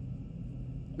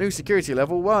 New security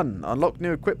level 1. Unlock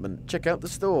new equipment. Check out the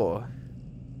store.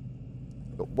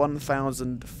 Got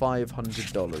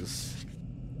 $1,500.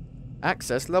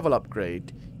 Access level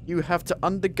upgrade. You have to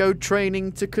undergo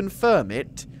training to confirm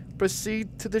it.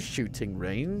 Proceed to the shooting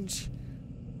range.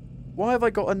 Why have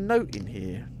I got a note in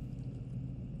here?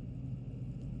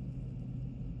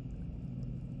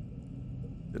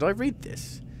 Did I read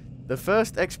this? The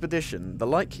first expedition. The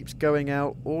light keeps going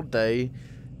out all day.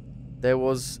 There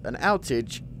was an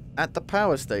outage at the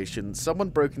power station. Someone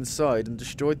broke inside and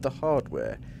destroyed the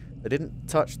hardware. They didn't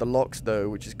touch the locks though,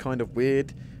 which is kind of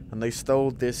weird. And they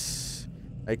stole this...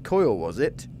 a coil, was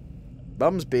it?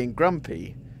 Mum's being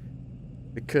grumpy.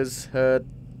 Because her...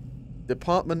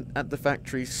 department at the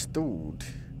factory stalled.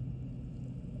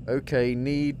 Okay,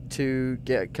 need to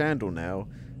get a candle now.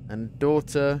 And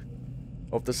daughter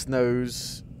of the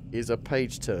Snows is a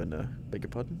page turner. Beg your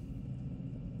pardon?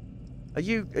 Are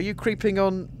you creeping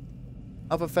on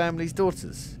other families'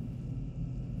 daughters?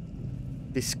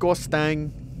 Disgusting.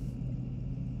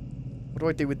 What do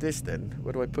I do with this then?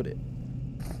 Where do I put it?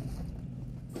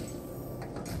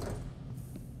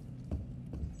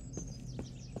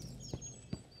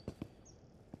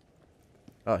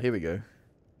 Oh, here we go.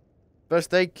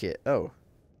 First aid kit. Oh.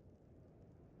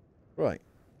 Right.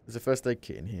 There's a first aid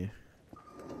kit in here.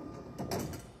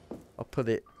 I'll put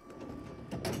it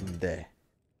in there.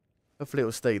 Hopefully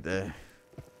it'll stay there.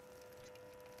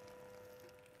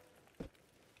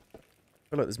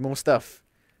 Oh, look, there's more stuff.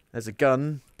 There's a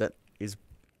gun that is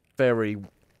very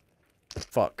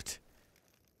fucked.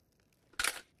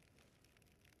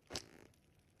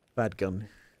 Bad gun.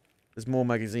 There's more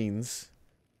magazines.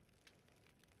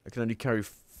 I can only carry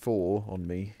 4 on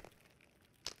me.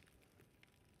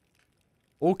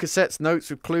 All cassettes, notes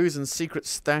with clues and secret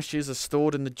stashes are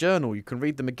stored in the journal. You can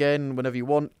read them again whenever you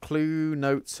want. Clue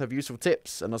notes have useful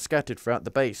tips and are scattered throughout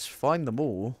the base. Find them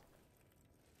all.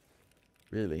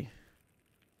 Really?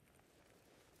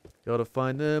 Gotta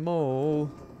find them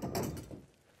all.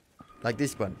 Like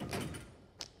this one.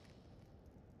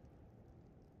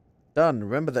 Done.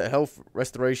 Remember that health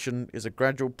restoration is a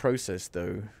gradual process,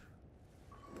 though.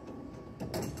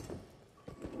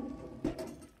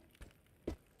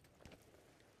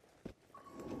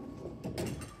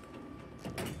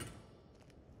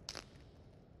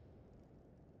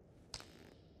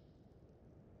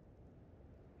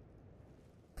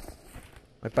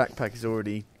 My backpack is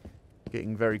already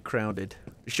getting very crowded.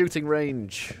 Shooting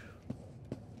range.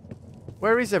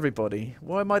 Where is everybody?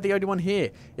 Why am I the only one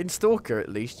here? In Stalker, at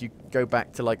least, you go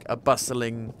back to, like, a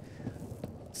bustling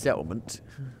settlement.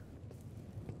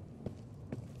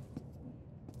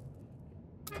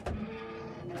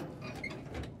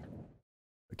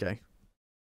 Okay.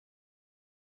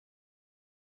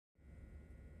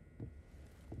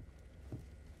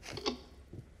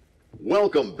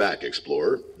 Welcome back,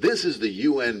 Explorer. This is the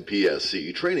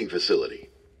UNPSC training facility.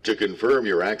 To confirm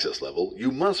your access level,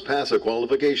 you must pass a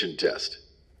qualification test.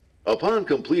 Upon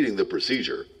completing the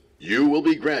procedure, you will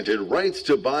be granted rights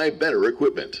to buy better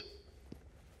equipment.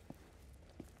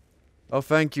 Oh,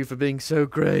 thank you for being so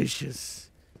gracious.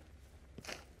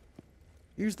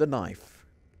 Use the knife.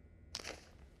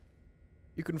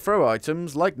 You can throw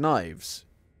items like knives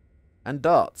and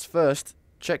darts. First,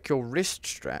 check your wrist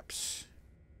straps.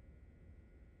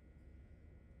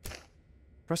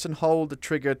 Press and hold the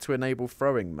trigger to enable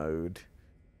throwing mode.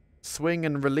 Swing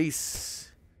and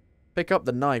release. Pick up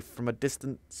the knife from a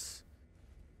distance.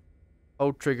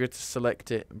 Hold trigger to select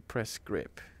it and press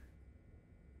grip.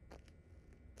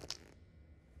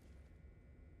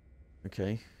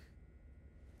 Okay.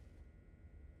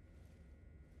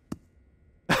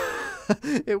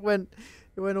 It went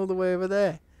all the way over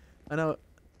there. I know.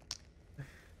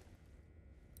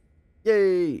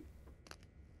 Yay!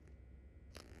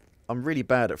 I'm really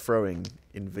bad at throwing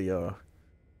in VR.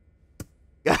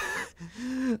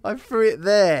 I threw it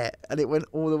there, and it went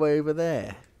all the way over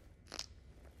there.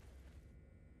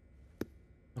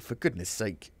 Oh, for goodness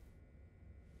sake.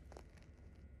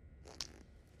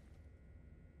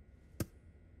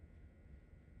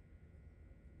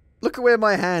 Look at where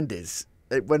my hand is.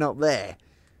 It went up there.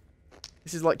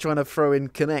 This is like trying to throw in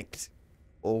Connect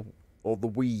or the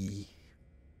Wii.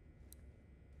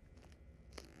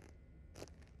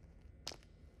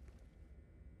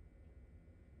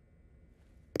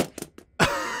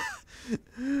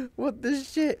 What the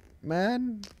shit,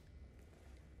 man?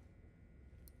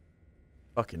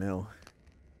 Fucking hell.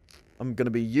 I'm gonna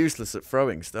be useless at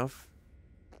throwing stuff.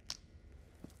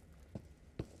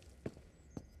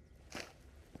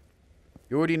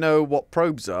 You already know what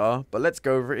probes are, but let's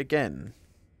go over it again.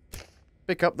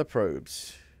 Pick up the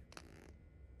probes.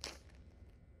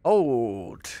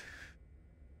 Hold.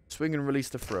 Swing and release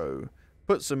the throw.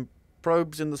 Put some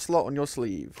probes in the slot on your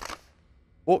sleeve.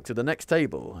 Walk to the next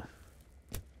table.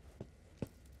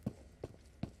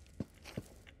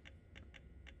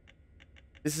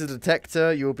 This is a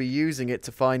detector. You'll be using it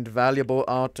to find valuable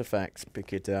artifacts.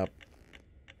 Pick it up.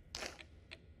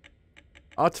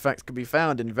 Artifacts can be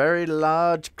found in very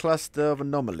large cluster of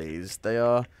anomalies. They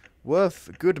are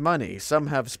worth good money. Some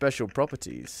have special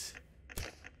properties.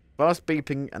 Fast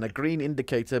beeping and a green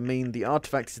indicator mean the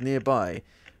artifact is nearby and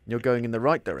you're going in the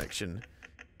right direction.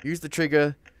 Use the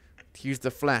trigger to use the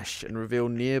flash and reveal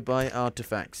nearby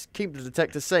artifacts. Keep the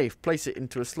detector safe. Place it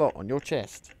into a slot on your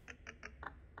chest.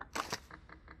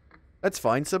 Let's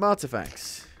find some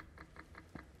artifacts.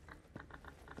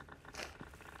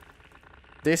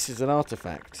 This is an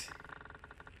artifact.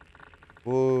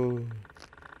 Whoa.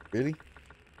 Really?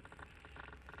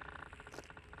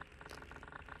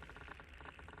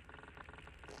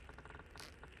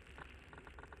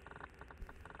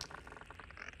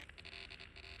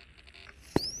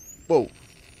 Whoa.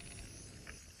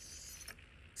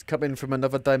 It's coming from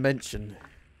another dimension.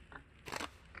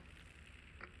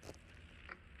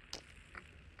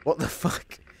 What the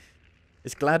fuck?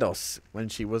 It's GLaDOS when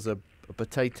she was a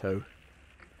potato.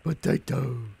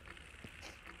 Potato.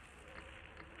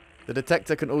 The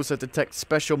detector can also detect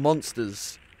special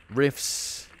monsters,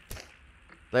 rifts.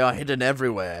 They are hidden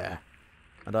everywhere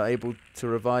and are able to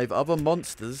revive other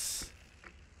monsters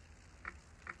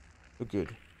We're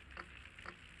good.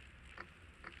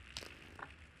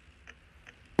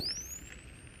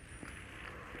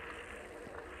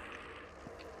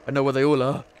 I know where they all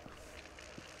are.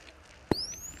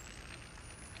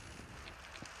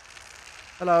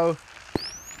 Hello.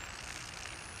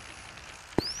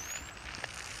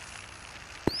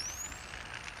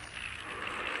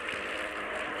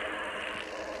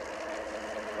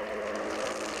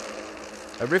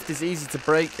 A rift is easy to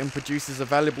break and produces a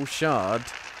valuable shard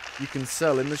you can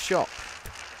sell in the shop.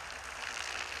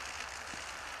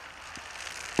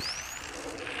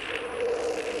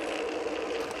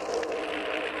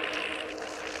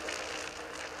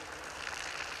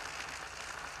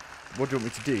 What do you want me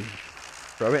to do?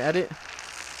 Throw it at it?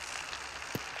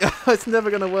 It's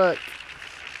never going to work.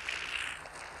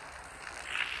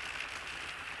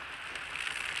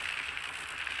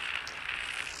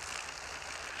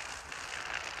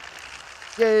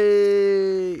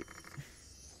 Yay!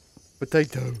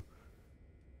 Potato.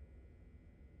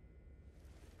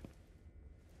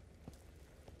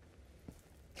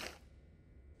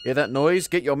 Hear that noise?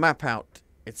 Get your map out.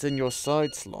 It's in your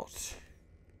side slot.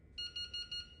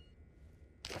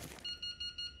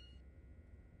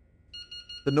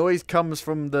 The noise comes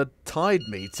from the tide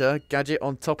meter gadget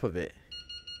on top of it.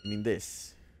 I mean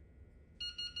this.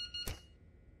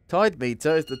 Tide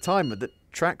meter is the timer that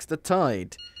tracks the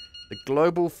tide. The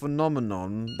global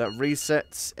phenomenon that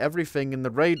resets everything in the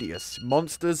radius.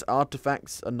 Monsters,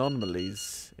 artifacts,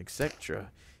 anomalies, etc.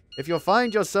 If you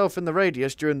find yourself in the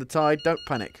radius during the tide, don't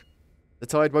panic. The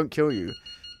tide won't kill you,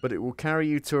 but it will carry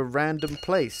you to a random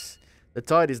place. The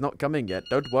tide is not coming yet,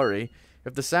 don't worry.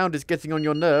 If the sound is getting on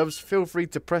your nerves, feel free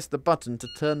to press the button to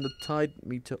turn the tide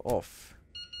meter off.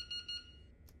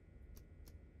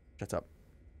 Shut up.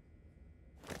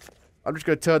 I'm just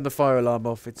going to turn the fire alarm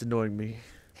off, it's annoying me.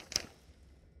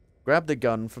 Grab the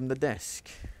gun from the desk.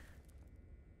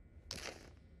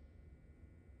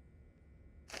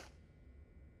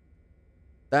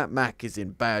 That Mac is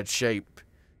in bad shape.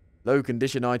 Low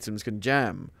condition items can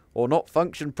jam or not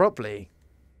function properly.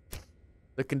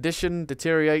 The condition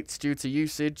deteriorates due to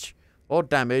usage or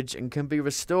damage and can be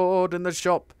restored in the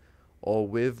shop or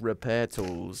with repair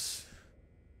tools.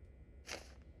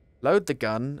 Load the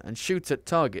gun and shoot at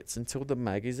targets until the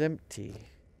mag is empty.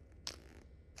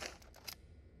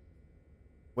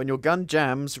 When your gun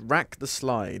jams, rack the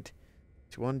slide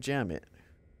to unjam it.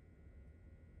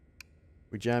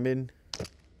 We jam in.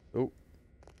 Oh.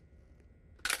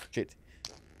 Shit.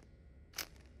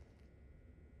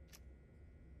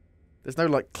 There's no,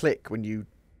 like, click when you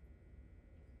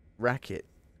rack it.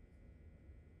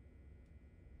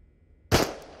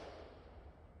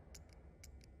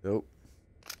 Oh.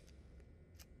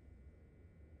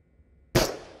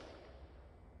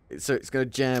 So it's going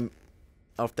to jam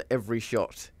after every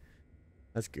shot.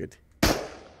 That's good.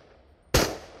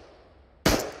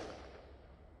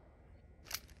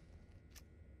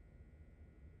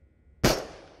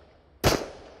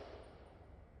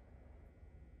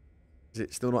 Is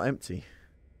it still not empty?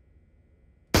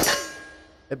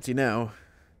 Empty now.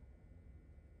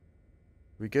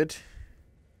 We good?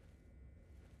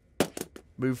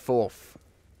 Move forth.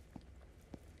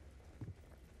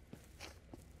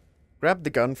 Grab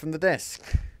the gun from the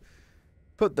desk.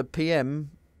 Put the PM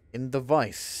in the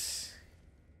vice.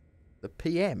 The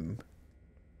PM?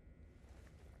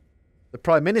 The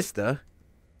Prime Minister?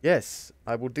 Yes,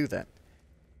 I will do that.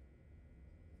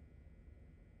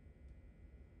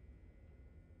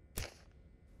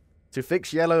 To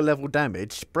fix yellow level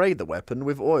damage, spray the weapon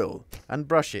with oil and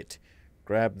brush it.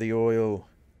 Grab the oil.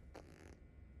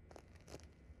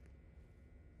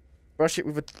 Brush it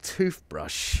with a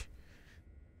toothbrush.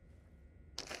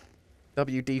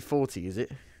 WD-40, is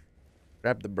it?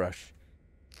 Grab the brush.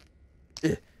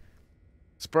 Ugh.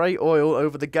 Spray oil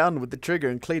over the gun with the trigger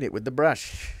and clean it with the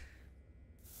brush.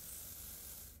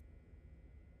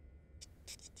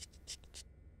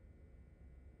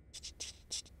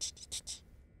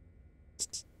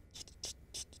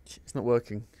 It's not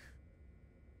working.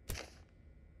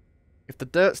 If the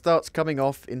dirt starts coming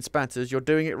off in spatters, you're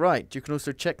doing it right. You can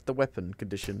also check the weapon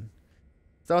condition.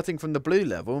 Starting from the blue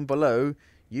level and below,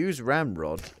 use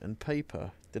ramrod and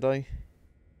paper. Did I?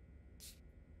 Is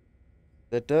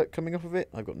there dirt coming off of it?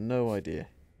 I've got no idea.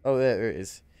 Oh, there it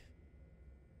is.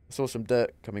 I saw some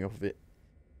dirt coming off of it.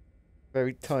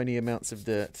 Very tiny amounts of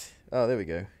dirt. Oh, there we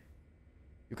go.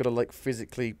 You've got to, like,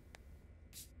 physically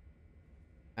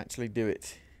actually do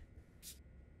it.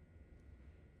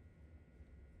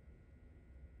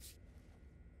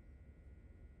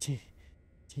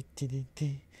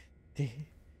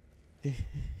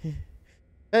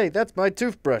 Hey, that's my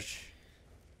toothbrush.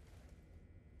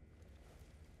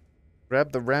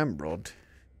 Grab the ramrod.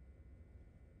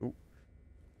 Ooh.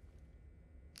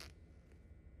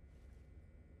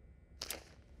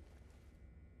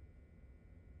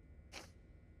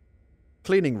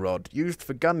 Cleaning rod, used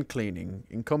for gun cleaning,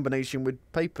 in combination with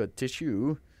paper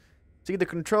tissue. See the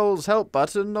controls help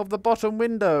button of the bottom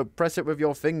window. Press it with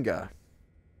your finger.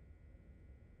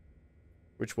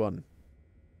 Which one?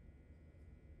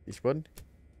 This one?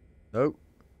 No.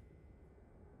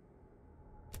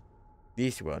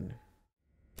 This one.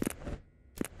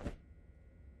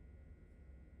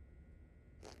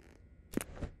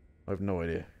 I have no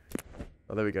idea.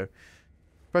 Oh, there we go.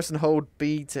 Press and hold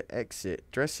B to exit.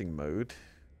 Dressing mode.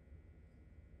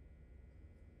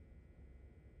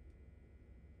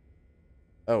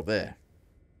 Oh, there.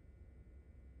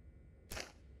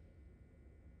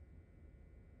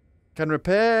 Can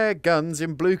repair guns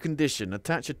in blue condition.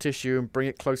 Attach a tissue and bring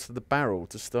it close to the barrel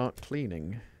to start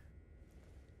cleaning.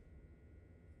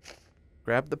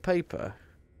 Grab the paper.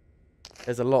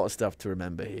 There's a lot of stuff to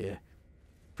remember here.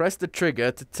 Press the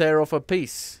trigger to tear off a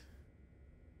piece.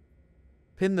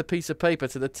 Pin the piece of paper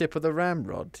to the tip of the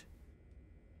ramrod.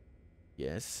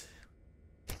 Yes.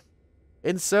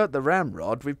 Insert the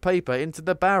ramrod with paper into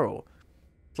the barrel.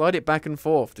 Slide it back and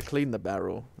forth to clean the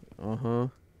barrel. Uh-huh.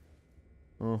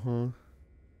 Uh-huh.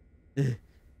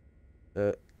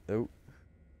 Oh.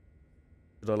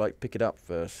 Should I, like, pick it up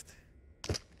first?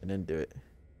 And then do it?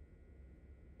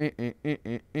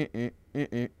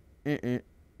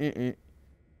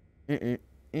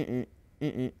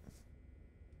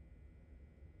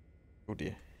 Oh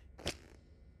dear.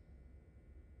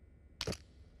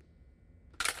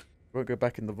 Won't go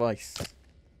back in the vice.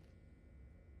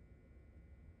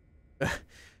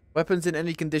 Weapons in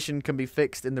any condition can be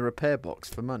fixed in the repair box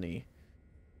for money.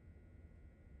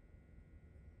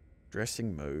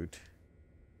 Dressing mode.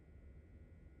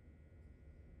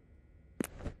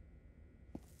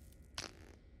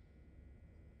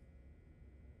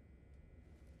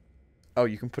 Oh,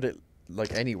 you can put it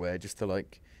like anywhere just to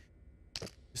like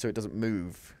so it doesn't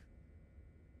move.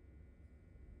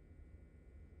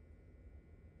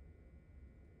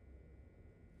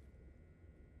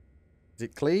 Is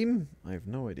it clean? I have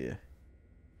no idea.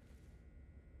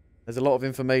 There's a lot of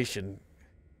information.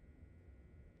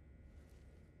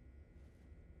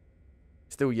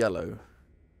 Still yellow.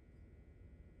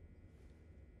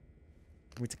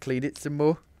 Want me to clean it some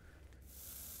more?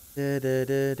 Da, da,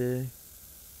 da, da.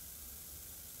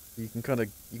 You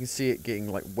can see it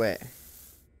getting like wet.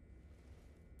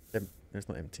 No, it's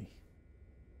not empty.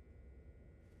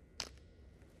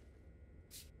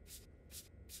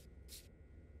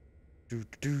 Do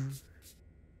do.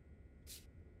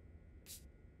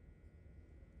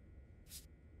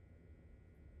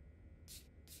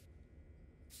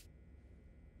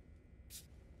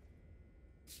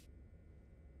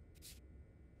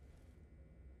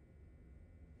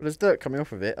 Well, there's dirt coming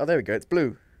off of it. Oh, there we go. It's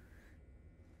blue.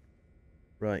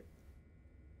 Right.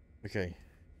 Okay.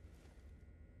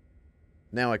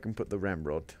 Now I can put the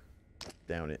ramrod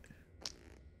down it.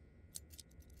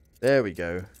 There we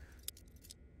go.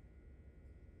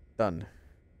 Done.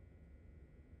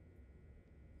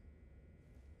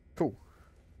 Cool.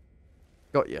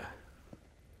 Got ya.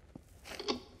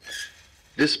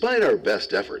 Despite our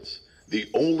best efforts, the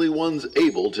only ones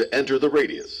able to enter the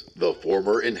radius, the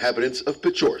former inhabitants of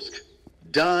Pechorsk,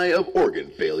 die of organ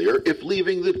failure if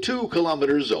leaving the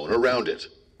 2-kilometer zone around it.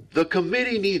 The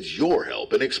committee needs your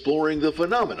help in exploring the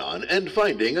phenomenon and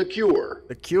finding a cure.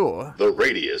 A cure? The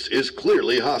radius is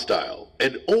clearly hostile,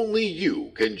 and only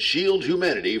you can shield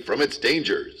humanity from its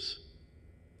dangers.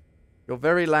 You're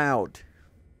very loud.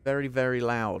 Very, very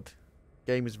loud.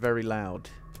 Game is very loud.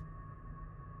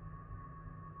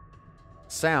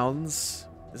 Sounds.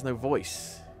 There's no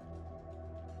voice.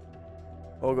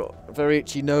 Oh, I've got a very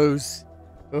itchy nose.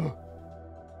 Ugh.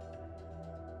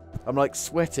 I'm like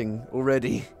sweating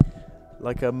already.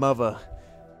 Like a mother.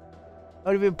 I've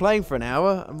only been playing for an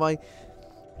hour and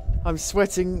I'm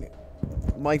sweating.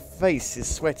 My face is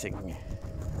sweating.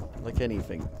 Like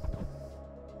anything.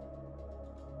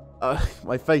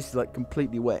 My face is like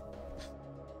completely wet.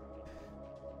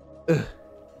 Ugh.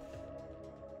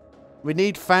 We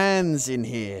need fans in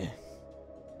here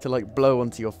to like blow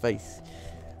onto your face,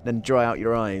 then dry out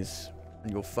your eyes,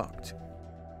 and you're fucked.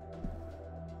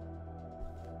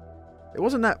 It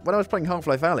wasn't that when I was playing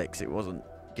Half-Life Alyx. It wasn't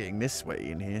getting this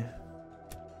sweaty in here.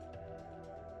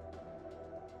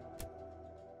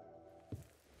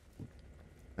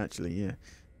 Actually, yeah.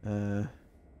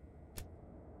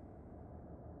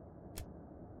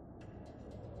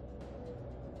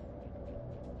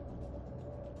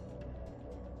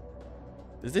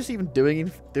 Does this even do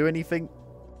anything?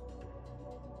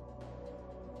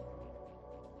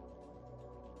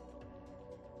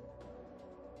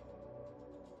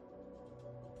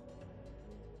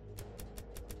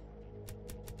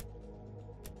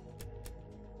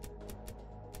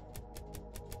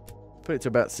 Put it to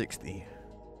about 60.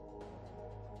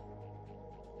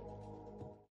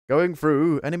 Going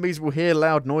through, enemies will hear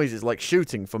loud noises like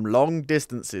shooting from long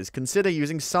distances. Consider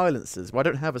using silencers. Well, I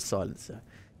don't have a silencer.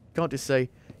 Can't just say,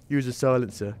 use a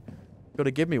silencer.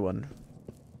 Gotta give me one.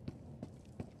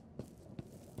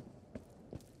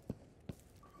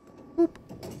 Boop.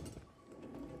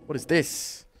 What is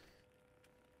this?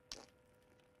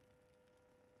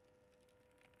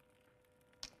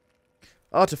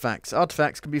 Artifacts.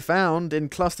 Artifacts can be found in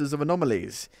clusters of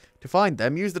anomalies. To find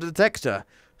them, use the detector.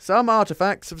 Some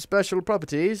artifacts have special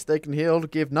properties. They can heal,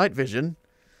 give night vision.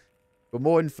 For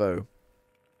more info,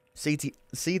 see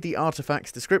the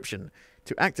artifact's description.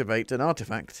 To activate an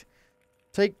artifact,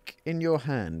 take in your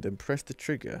hand and press the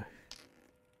trigger.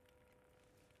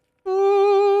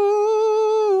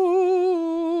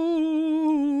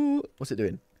 What's it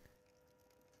doing?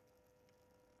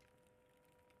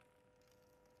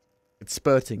 It's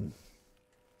spurting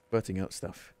out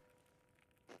stuff.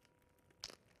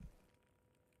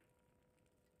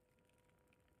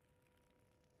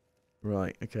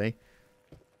 Right, okay.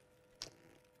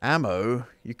 Ammo.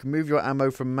 You can move your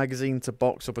ammo from magazine to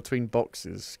box or between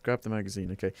boxes. Grab the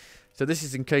magazine, okay. So this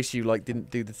is in case you, like, didn't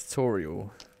do the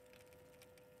tutorial.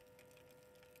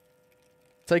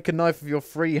 Take a knife with your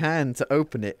free hand to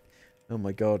open it. Oh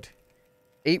my god.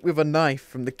 Eat with a knife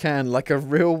from the can like a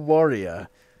real warrior.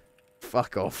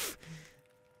 Fuck off.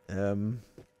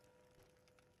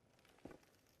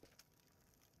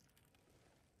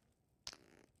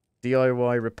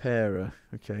 DIY repairer.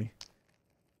 Okay.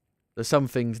 So some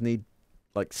things need,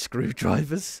 like,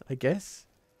 screwdrivers, I guess.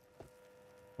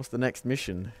 What's the next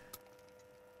mission?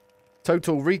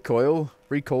 Total recall.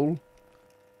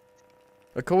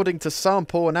 According to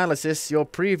sample analysis, your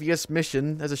previous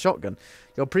mission as a shotgun.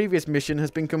 Your previous mission has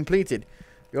been completed.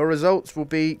 Your results will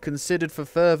be considered for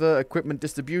further equipment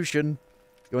distribution.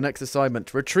 Your next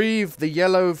assignment. Retrieve the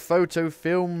yellow photo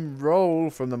film roll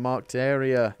from the marked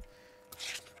area.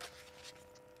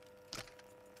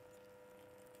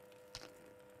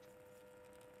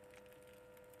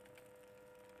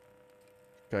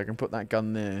 Okay, I can put that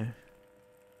gun there.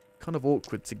 Kind of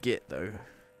awkward to get, though.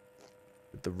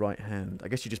 With the right hand. I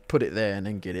guess you just put it there and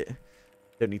then get it.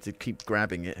 Don't need to keep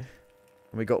grabbing it. And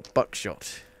we got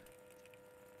buckshot.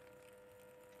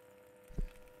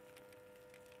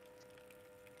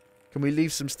 Can we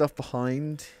leave some stuff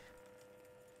behind?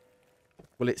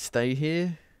 Will it stay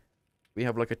here? We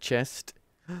have like a chest.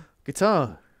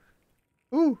 Guitar!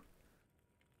 Ooh!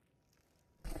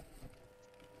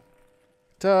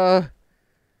 Guitar!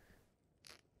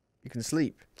 You can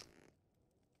sleep.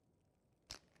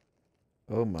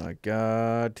 Oh my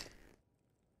god.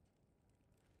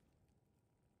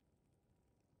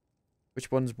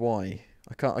 Which one's Y?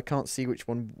 I can't see which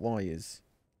one Y is.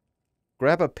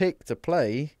 Grab a pick to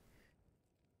play.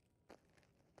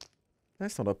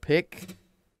 That's not a pick.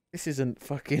 This isn't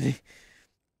fucking...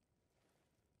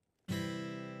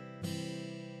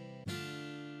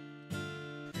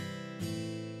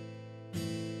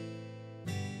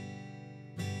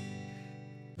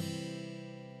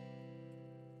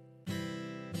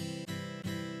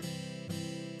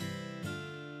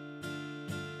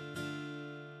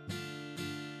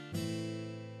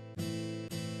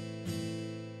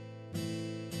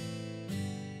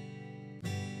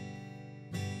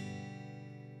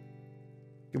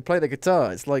 You can play the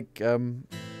guitar. It's like The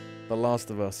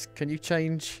Last of Us. Can you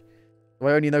change? I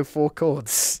only know 4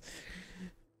 chords.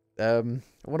 I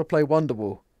want to play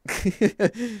Wonderwall.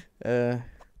 Don't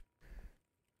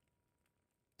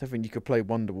think you could play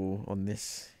Wonderwall on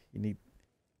this. You need.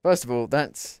 First of all,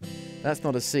 that's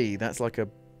not a C. That's like a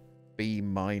B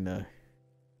minor,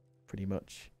 pretty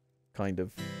much, kind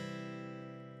of.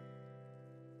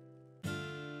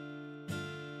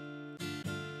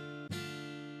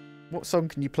 What song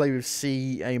can you play with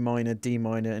C, A minor, D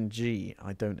minor, and G?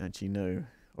 I don't actually know.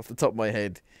 Off the top of my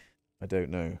head, I don't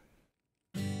know.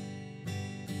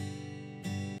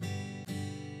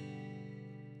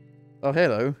 Oh,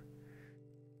 hello.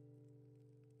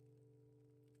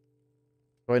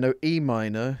 So I know E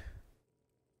minor.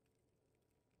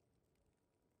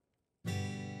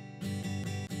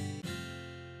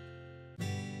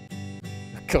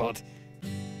 God.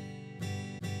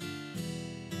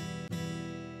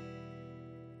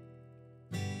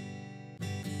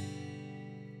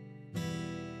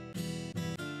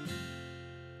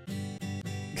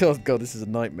 Oh god, this is a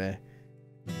nightmare.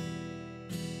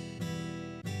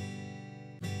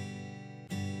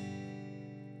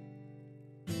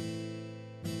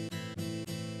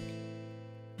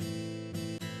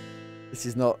 This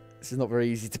is not very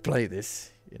easy to play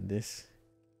this in this.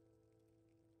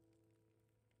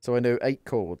 So I know 8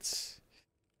 chords.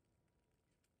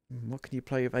 What can you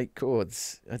play with 8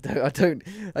 chords?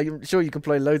 I'm sure you can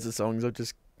play loads of songs. I've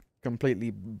just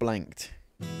completely blanked.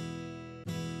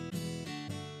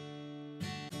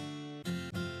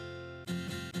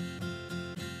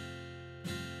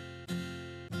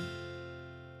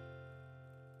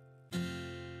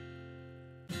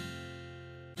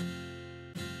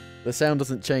 The sound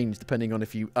doesn't change depending on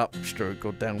if you upstroke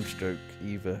or downstroke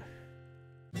either.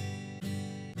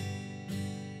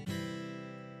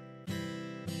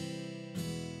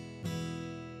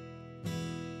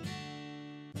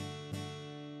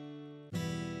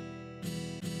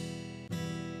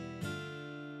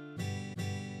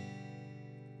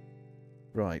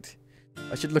 Right.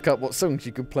 I should look up what songs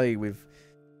you can play with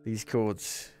these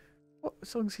chords. What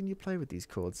songs can you play with these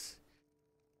chords?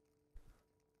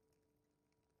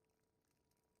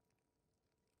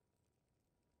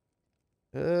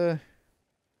 Uh...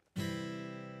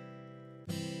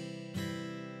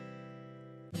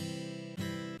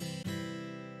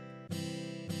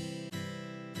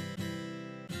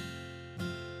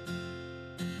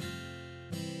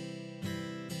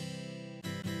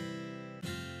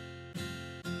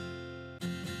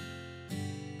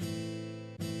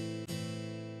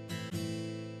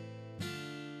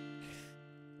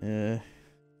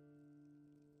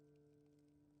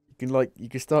 You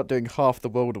can start doing Half the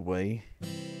World Away.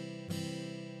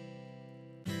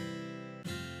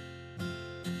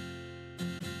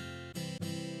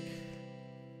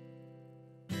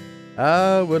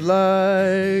 I would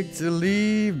like to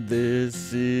leave this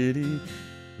city.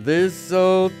 This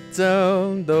old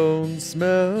town don't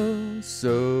smell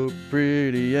so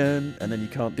pretty, and then you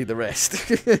can't do the rest.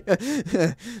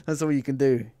 That's all you can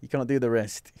do. You can't do the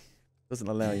rest. Doesn't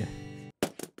allow you.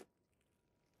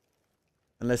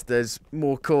 Unless there's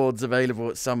more chords available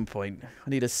at some point. I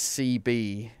need a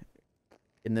CB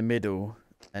in the middle,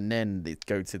 and then they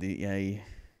go to the A.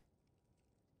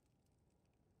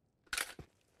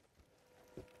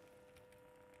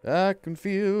 I can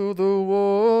feel the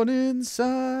warning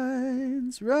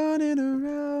signs running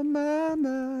around my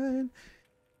mind.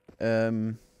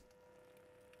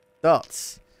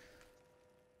 Darts.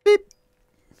 Beep.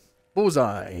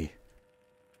 Bullseye.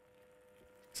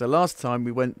 So last time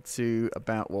we went to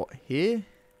about what, here?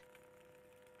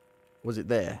 Was it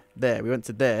there? There, we went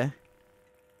to there.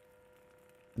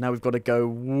 Now we've got to go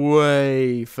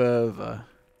way further.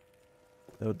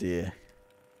 Oh dear.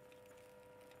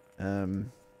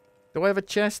 Do I have a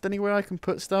chest anywhere I can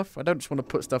put stuff? I don't just want to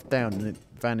put stuff down and it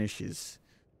vanishes.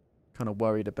 Kind of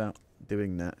worried about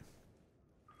doing that.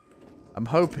 I'm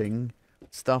hoping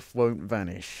stuff won't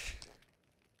vanish.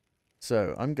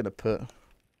 So I'm going to put...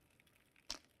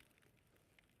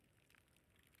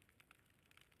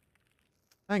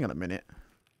 Hang on a minute.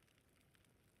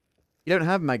 You don't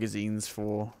have magazines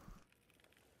for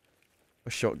a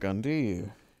shotgun, do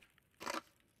you?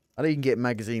 I know you can get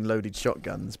magazine-loaded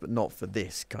shotguns, but not for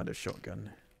this kind of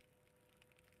shotgun.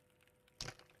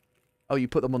 Oh, you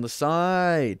put them on the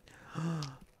side.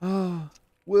 Oh,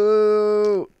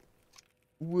 whoa.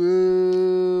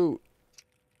 Whoa.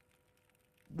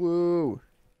 Whoa.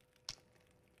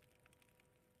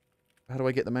 How do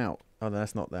I get them out? Oh, no,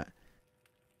 that's not that.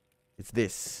 It's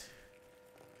this.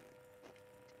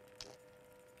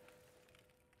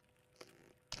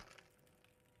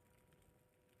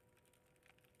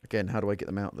 Again, how do I get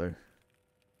them out, though?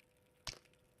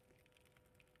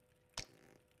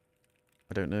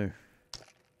 I don't know.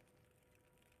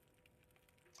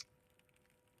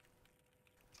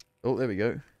 Oh, there we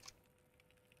go.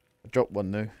 I dropped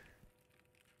one, though.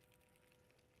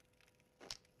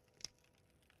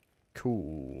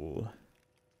 Cool.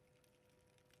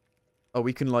 Oh,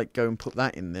 we can, like, go and put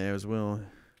that in there as well.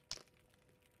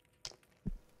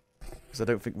 Because I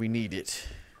don't think we need it.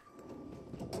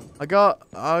 I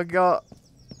got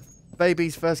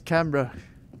baby's first camera.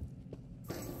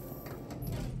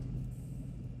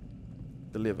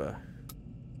 Deliver.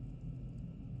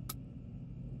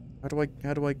 How do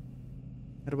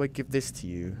I give this to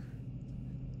you?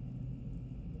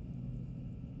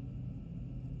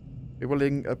 You're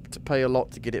willing to pay a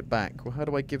lot to get it back. Well, how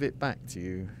do I give it back to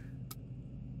you?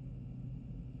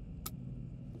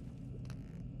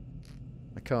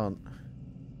 I can't.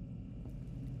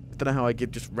 I don't know how I give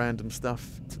just random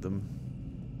stuff to them.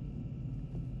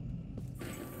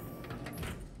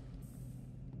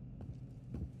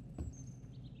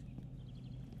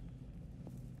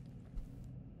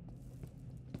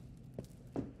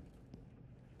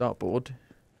 Dartboard.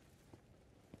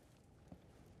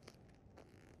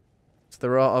 So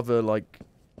there are other, like,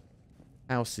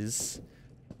 houses,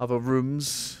 other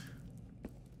rooms.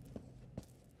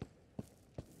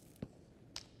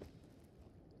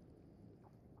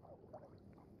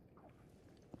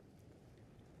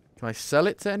 Can I sell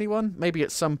it to anyone? Maybe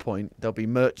at some point there'll be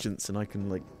merchants and I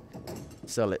can, like,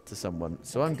 sell it to someone.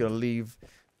 So I'm going to leave...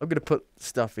 I'm going to put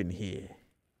stuff in here.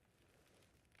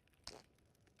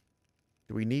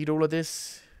 Do we need all of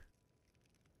this?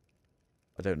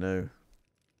 I don't know.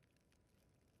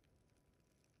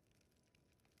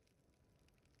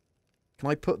 Can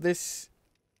I put this...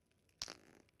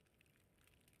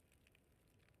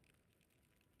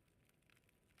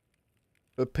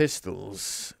 For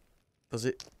pistols? Does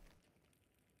it...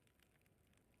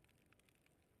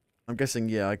 I'm guessing,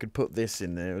 yeah, I could put this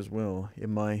in there as well.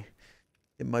 In my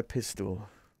pistol.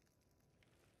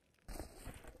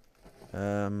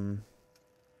 Okay.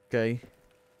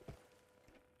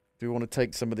 Do we want to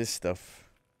take some of this stuff?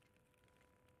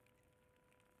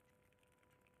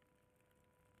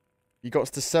 You got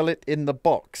to sell it in the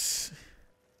box.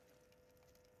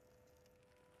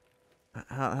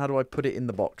 How do I put it in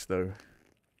the box, though?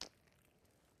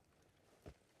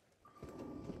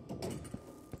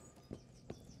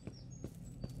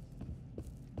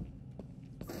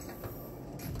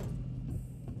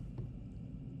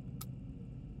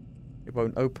 It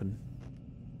won't open.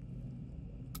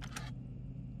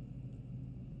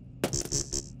 It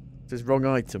says wrong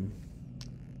item.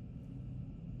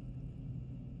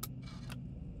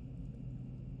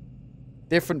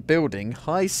 Different building.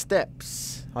 High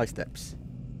steps. High steps.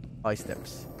 High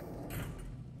steps.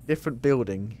 Different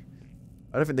building.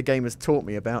 I don't think the game has taught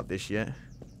me about this yet.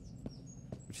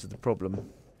 Which is the problem.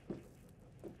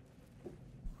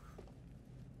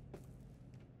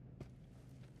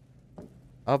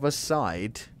 Other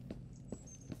side?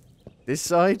 This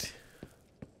side?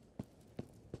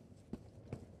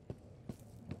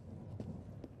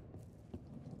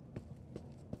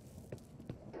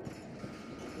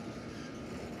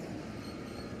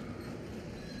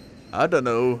 I don't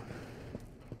know.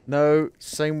 No,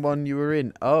 same one you were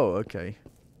in. Oh, okay.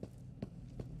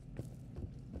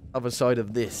 Other side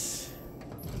of this.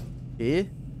 Here?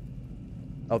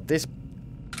 Oh, this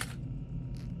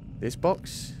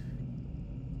box?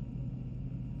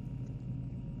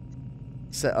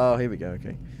 Oh, here we go,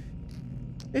 okay.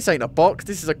 This ain't a box,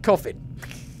 this is a coffin.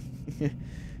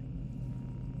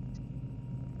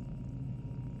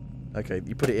 Okay,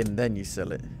 you put it in, then you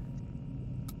sell it.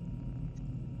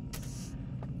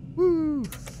 Woo!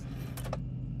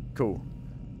 Cool.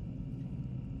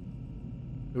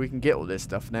 We can get all this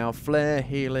stuff now. Flare,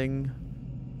 healing,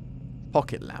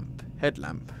 pocket lamp,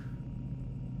 headlamp.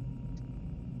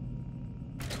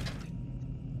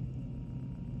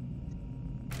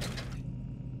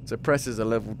 Suppressors are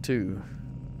level 2.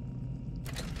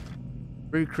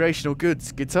 Recreational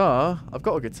goods. Guitar. I've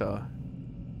got a guitar.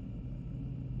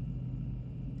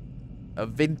 A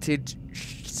vintage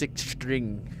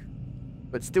 6-string.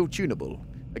 But still tunable.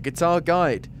 A guitar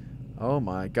guide. Oh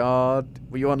my god.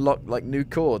 Will you unlock like new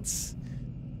chords?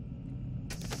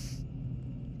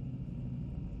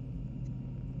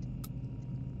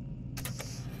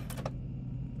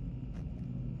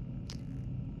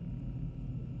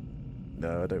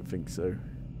 No, I don't think so.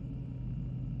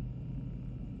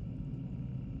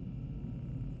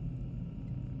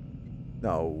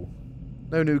 No.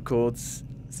 No new chords.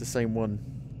 It's the same one.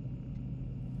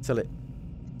 Sell it.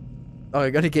 Oh,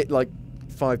 you're going to get like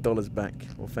 $5 back.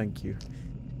 Well, thank you.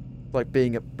 It's like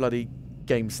being at bloody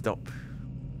GameStop.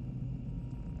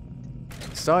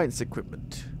 Science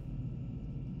equipment.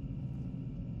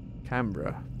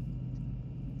 Camera.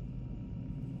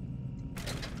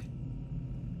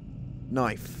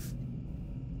 Knife.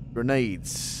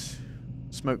 Grenades.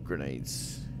 Smoke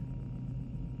grenades.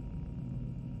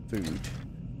 Food.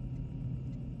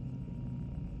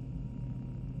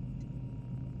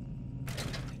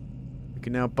 We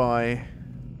can now buy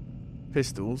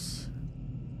pistols.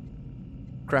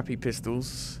 Crappy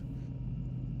pistols.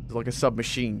 It's like a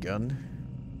submachine gun.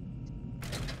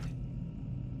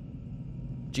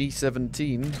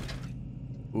 G17.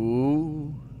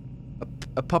 Ooh.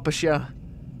 A Pupisher.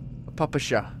 A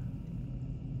Pupisher.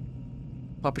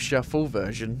 Pupisher full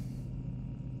version.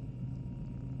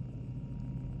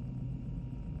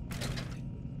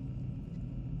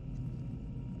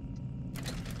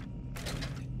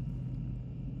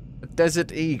 A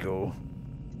Desert Eagle.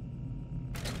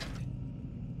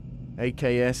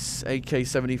 AKS,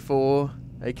 AK-74,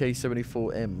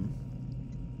 AK-74M.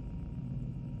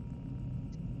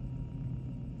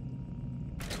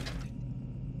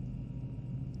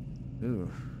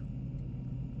 Ooh.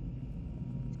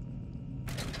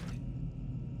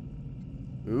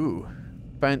 Ooh,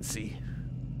 fancy.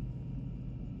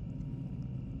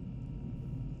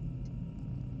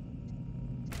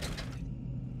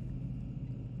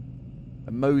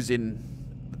 A Mosin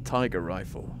tiger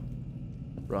rifle.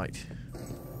 Right.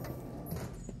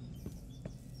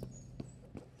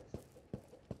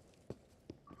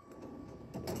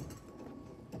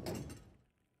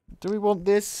 Do we want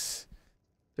this?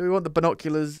 Do we want the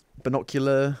binoculars?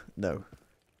 Binocular? No.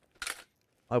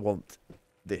 I want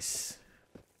this.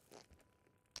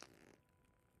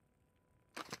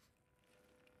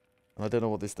 I don't know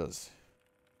what this does.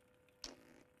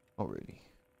 Not really.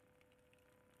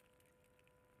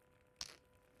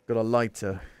 Got a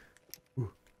lighter.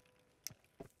 Ooh.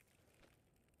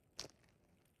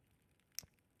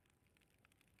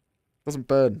 Doesn't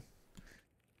burn.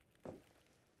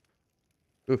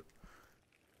 Ooh.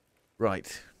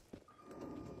 Right.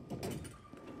 I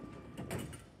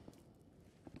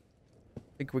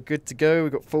think we're good to go.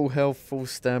 We've got full health, full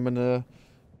stamina,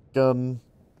 gun.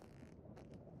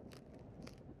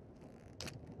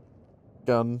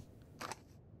 Gun.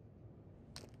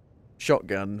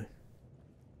 Shotgun.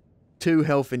 2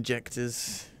 health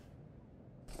injectors.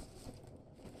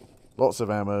 Lots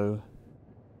of ammo.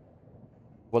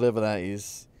 Whatever that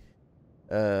is.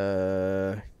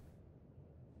 Got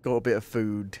a bit of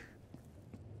food.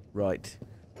 Right.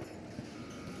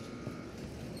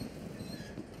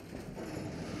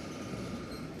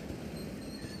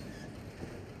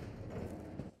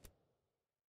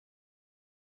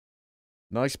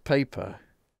 Nice paper.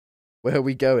 Where are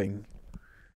we going?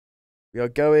 We are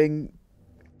going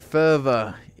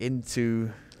further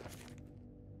into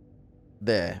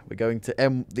there. We're going to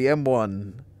the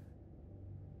M1.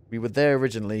 We were there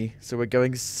originally, so we're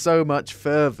going so much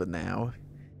further now.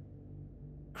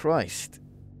 Christ.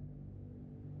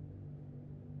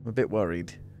 I'm a bit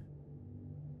worried.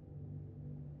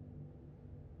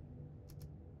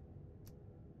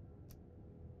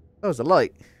 Oh, there's a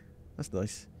light. That's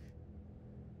nice.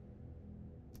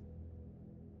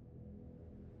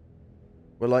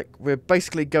 We're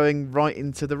basically going right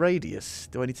into the radius.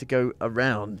 Do I need to go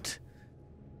around?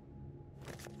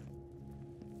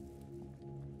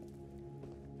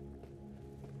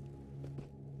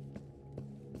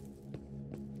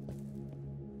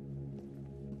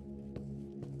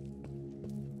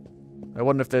 I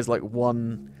wonder if there's like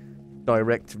one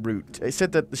direct route. It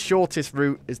said that the shortest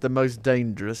route is the most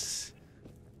dangerous.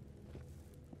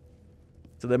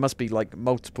 So there must be like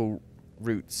multiple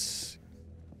routes.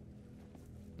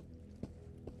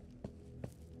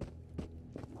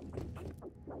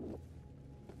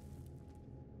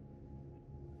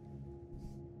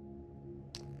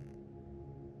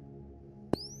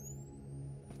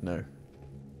 No.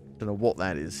 Don't know what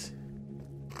that is.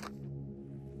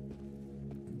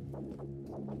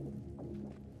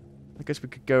 I guess we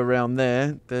could go around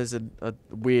there. There's a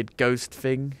weird ghost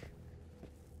thing.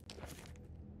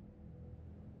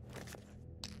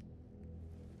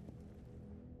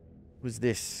 What's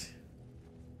this?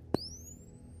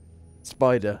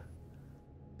 Spider.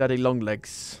 Daddy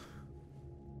Longlegs.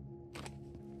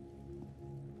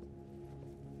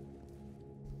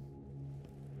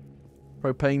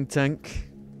 Propane tank.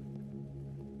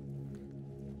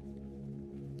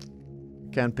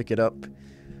 Can pick it up.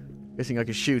 Guessing I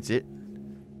can shoot it.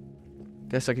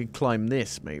 Guess I can climb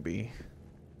this, maybe.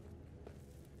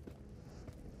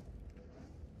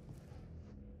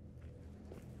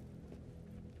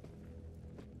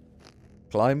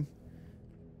 Climb?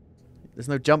 There's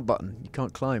no jump button. You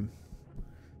can't climb.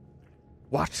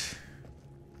 What?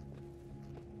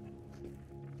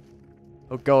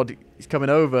 Oh god, he's coming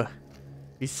over.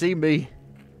 He's seen me.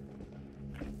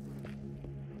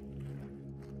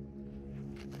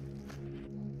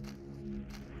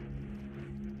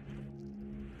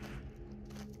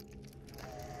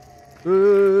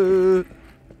 I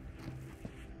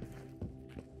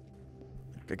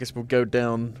guess we'll go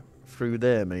down through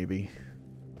there, maybe.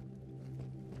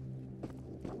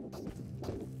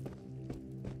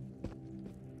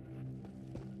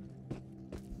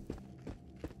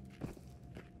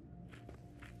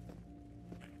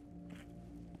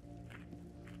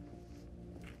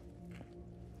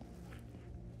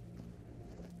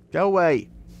 Go away.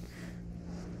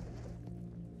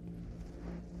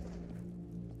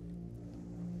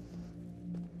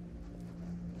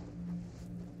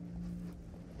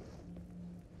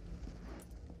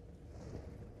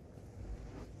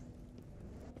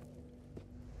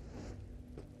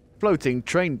 Floating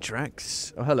train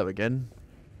tracks. Oh, hello again.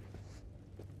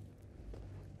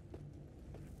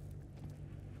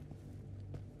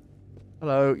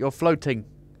 Hello, you're floating.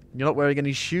 You're not wearing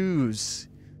any shoes.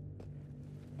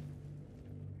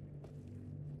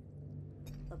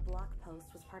 The block post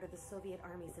was part of the Soviet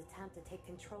Army's attempt to take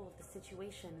control of the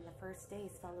situation in the first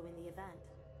days following the event.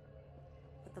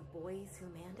 But the boys who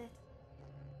manned it,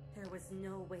 There was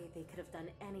no way they could have done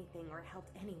anything or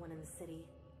helped anyone in the city.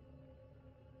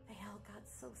 They all got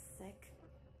so sick.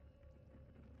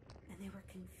 And they were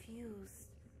confused,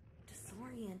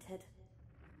 disoriented.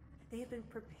 They had been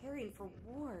preparing for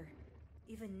war,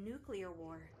 even nuclear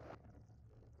war.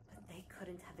 But they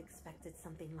couldn't have expected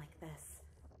something like this,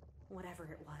 whatever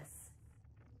it was.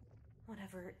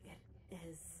 Whatever it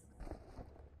is.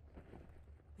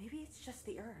 Maybe it's just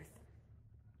the Earth,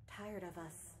 tired of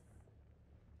us.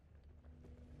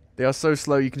 They are so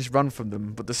slow you can just run from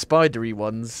them, but the spidery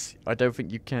ones, I don't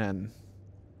think you can.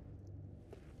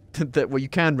 Well, you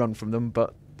can run from them,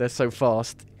 but they're so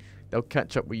fast, they'll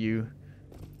catch up with you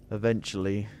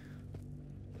eventually.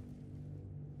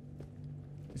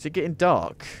 Is it getting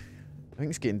dark? I think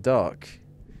it's getting dark.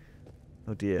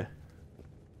 Oh dear.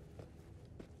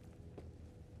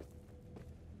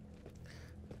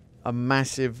 A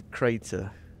massive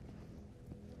crater.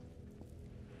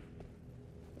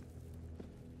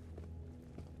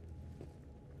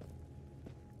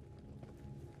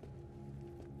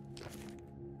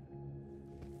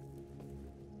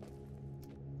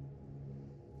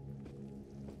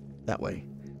 That way.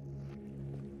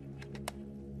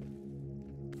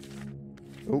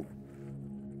 Oh.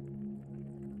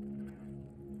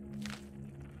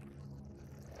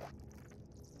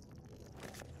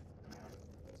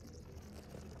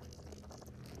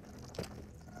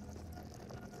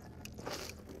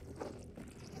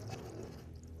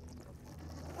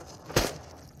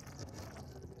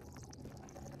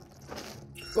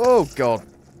 Oh god,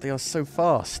 they are so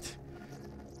fast.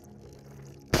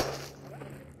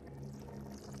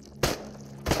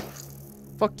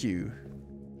 Fuck you.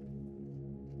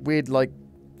 Weird, like,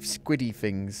 squiddy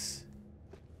things.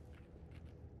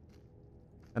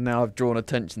 And now I've drawn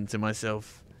attention to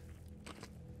myself.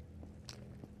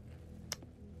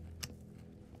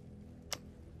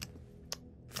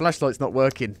 Flashlight's not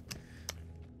working.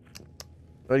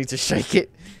 I need to shake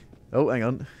it. Oh, hang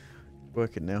on.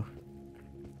 Working now.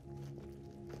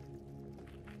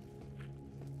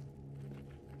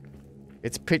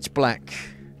 It's pitch black.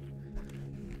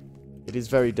 It is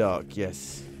very dark,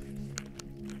 yes.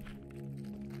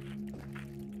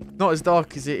 Not as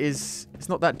dark as it is. It's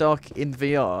not that dark in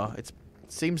VR. It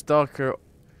seems darker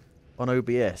on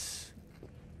OBS.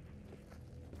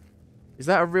 Is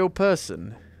that a real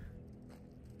person?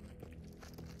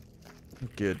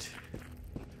 Good.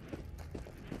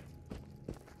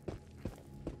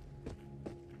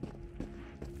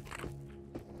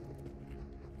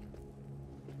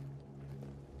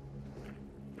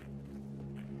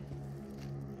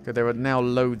 Okay, there are now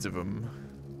loads of them.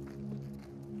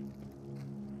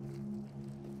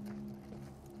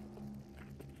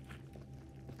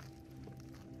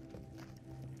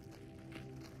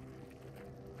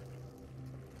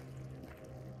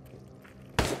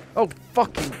 Oh,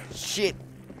 fucking shit.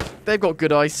 They've got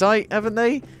good eyesight, haven't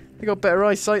they? They got better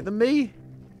eyesight than me.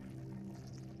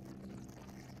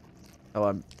 Oh,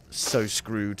 I'm so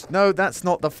screwed. No, that's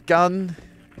not the gun.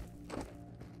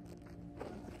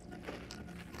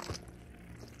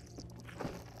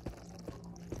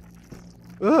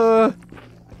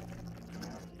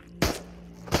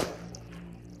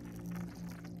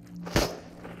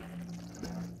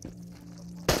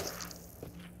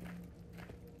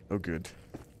 Oh, good.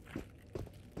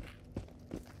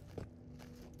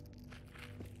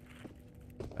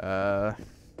 I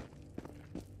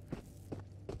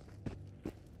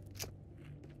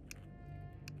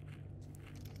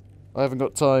haven't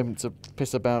got time to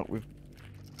piss about with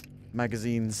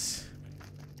magazines.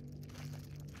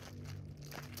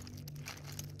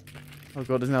 Oh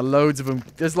god, there's now loads of them.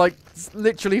 There's like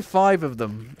literally 5 of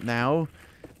them now.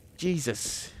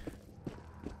 Jesus.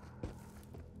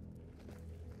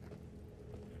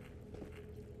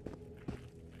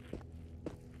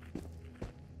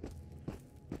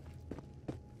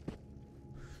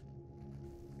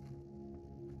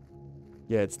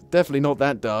 Yeah, it's definitely not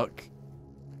that dark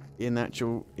in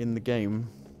the game.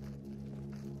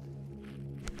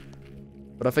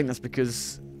 But I think that's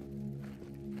because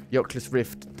the Oculus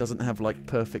Rift doesn't have like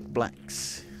perfect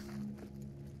blacks.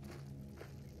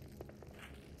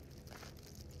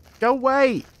 Go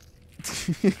away!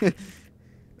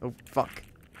 Oh fuck.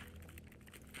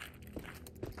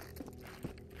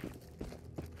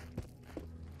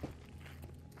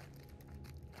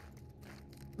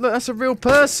 Look, that's a real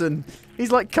person.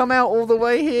 He's like come out all the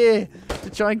way here to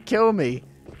try and kill me.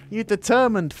 You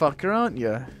determined fucker, aren't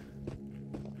you?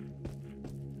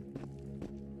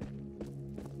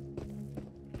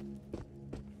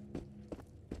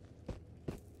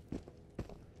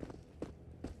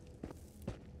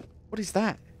 What is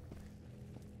that?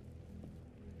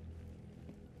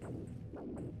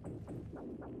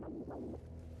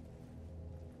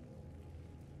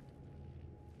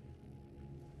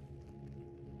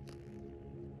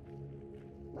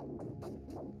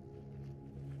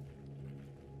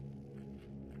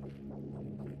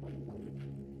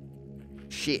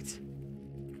 shit.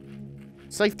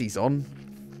 Safety's on.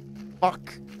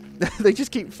 Fuck. They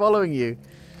just keep following you.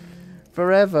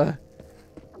 Forever.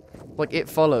 Like it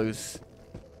follows.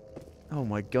 Oh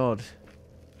my god.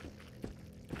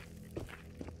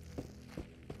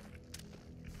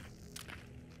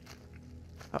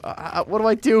 What do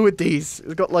I do with these?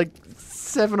 We've got like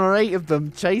 7 or 8 of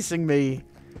them chasing me.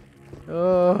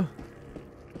 Oh.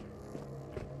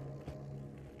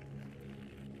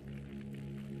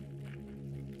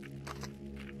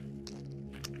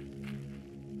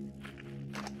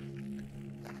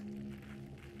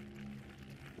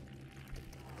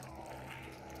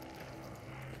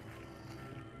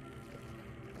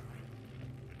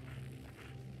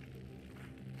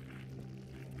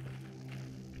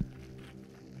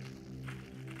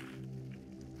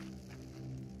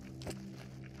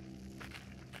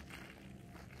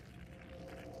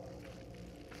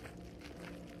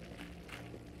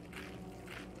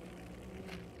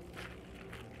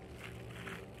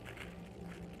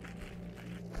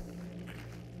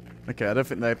 Okay, I don't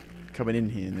think they're coming in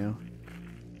here now.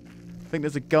 I think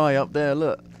there's a guy up there,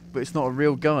 look. But it's not a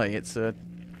real guy, it's a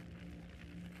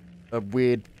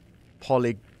weird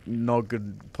polygonal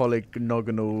polygon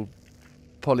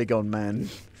man.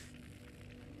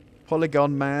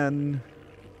 Polygon man.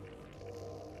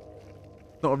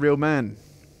 Not a real man.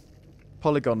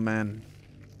 Polygon man.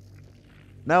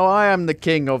 Now I am the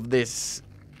king of this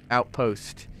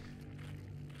outpost.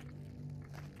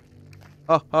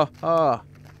 Ha ha ha.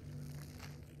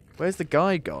 Where's the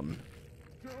guy gone?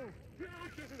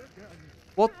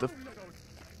 What the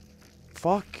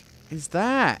fuck is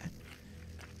that?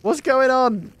 What's going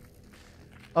on?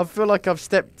 I feel like I've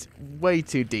stepped way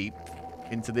too deep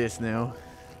into this now.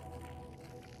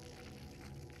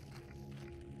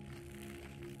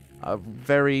 I'm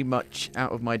very much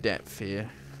out of my depth here.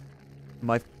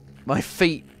 My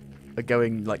feet are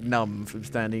going like numb from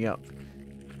standing up.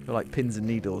 They're like pins and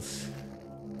needles.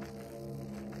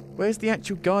 Where's the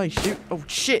actual guy? Shoot! Oh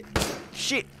shit!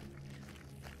 Shit!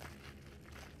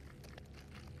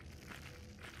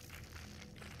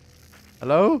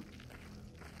 Hello?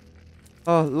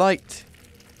 Oh, light.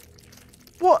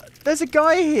 What? There's a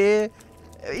guy here,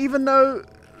 even though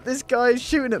this guy is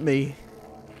shooting at me.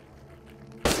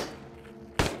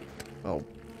 Oh,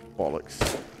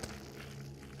 bollocks.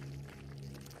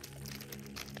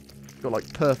 Got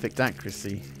like perfect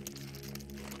accuracy.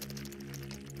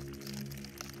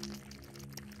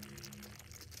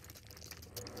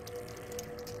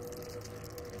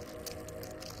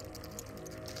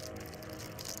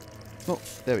 Oh,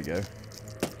 there we go.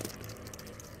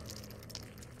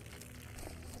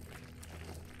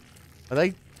 Are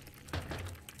they...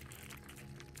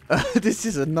 This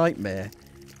is a nightmare.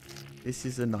 This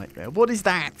is a nightmare. What is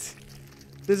that?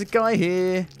 There's a guy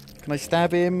here. Can I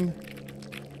stab him?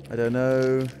 I don't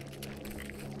know.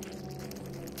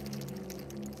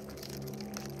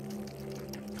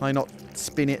 Can I not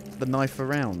spin the knife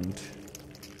around?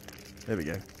 There we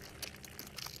go.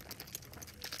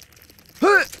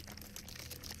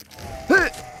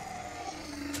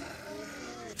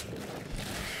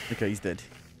 Okay, he's dead.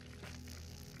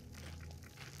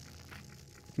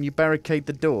 Can you barricade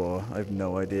the door? I have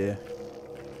no idea.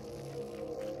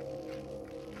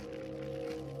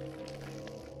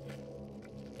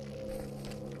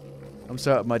 I'm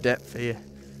so out of my depth here.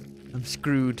 I'm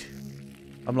screwed.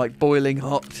 I'm like boiling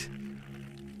hot.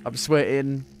 I'm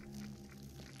sweating.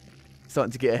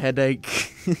 Starting to get a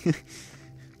headache.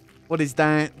 What is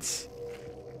that?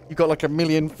 You've got like a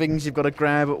million things you've got to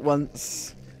grab at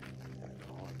once.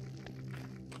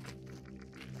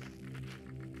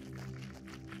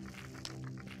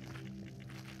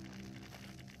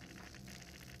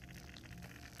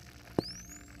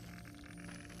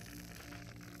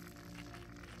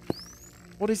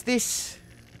 What is this?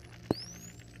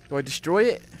 Do I destroy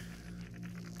it?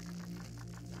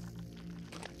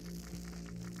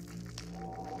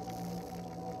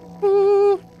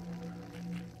 Ooh.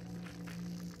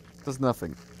 Does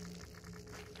nothing.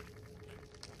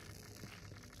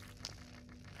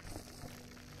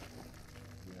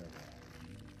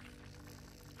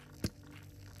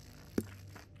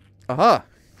 Aha!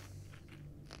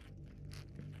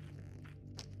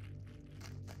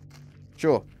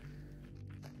 Sure.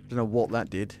 Don't know what that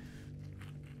did.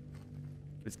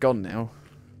 It's gone now.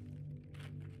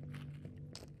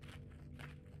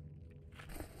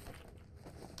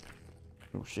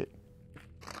 Oh shit.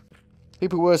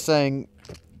 People were saying,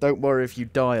 don't worry if you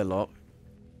die a lot.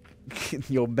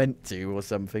 You're meant to or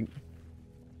something.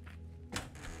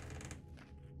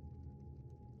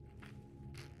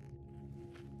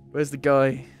 Where's the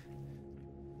guy?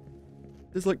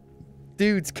 There's like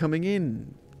dudes coming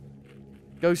in.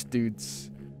 Ghost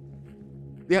dudes.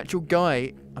 The actual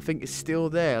guy, I think, is still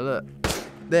there. Look.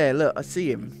 There, look. I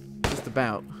see him. Just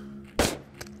about.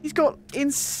 He's got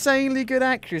insanely good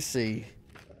accuracy.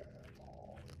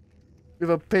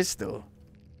 With a pistol.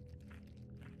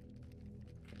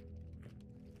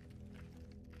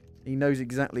 He knows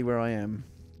exactly where I am.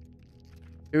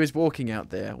 Who is walking out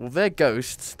there? Well, they're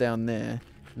ghosts down there.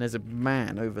 And there's a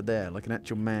man over there, like an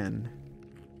actual man.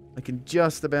 I can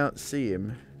just about see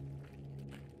him.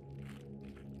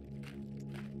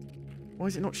 Why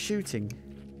is it not shooting?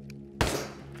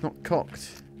 It's not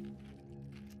cocked.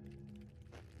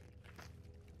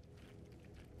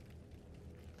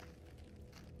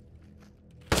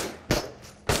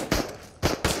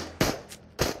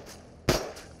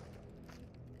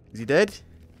 Is he dead?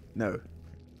 No.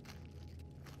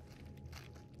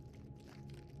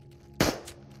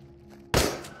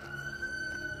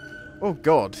 Oh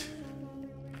God.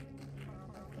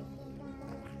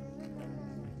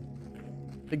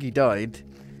 I think he died.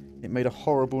 It made a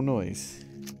horrible noise.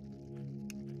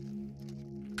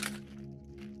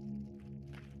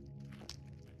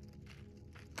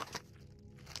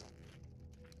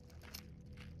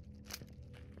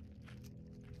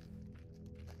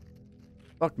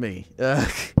 Fuck me.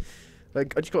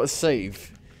 Like, I just gotta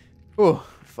save. Oh,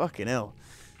 fucking hell.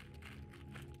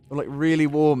 I'm like really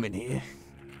warm in here.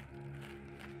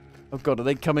 Oh God, are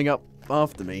they coming up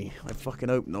after me? I fucking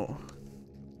hope not.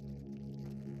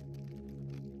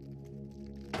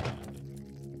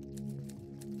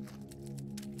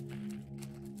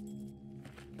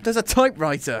 There's a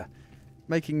typewriter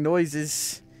making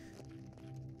noises.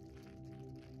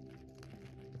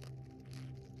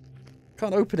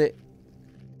 Can't open it.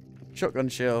 Shotgun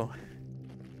shell.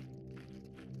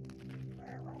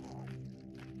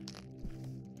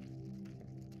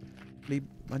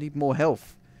 I need more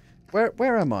health.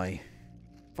 Where am I?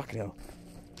 Fucking hell.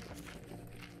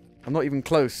 I'm not even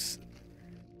close.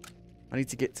 I need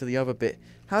to get to the other bit.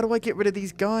 How do I get rid of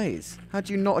these guys? How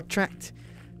do you not attract...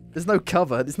 There's no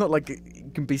cover. It's not like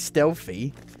you can be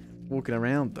stealthy walking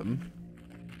around them.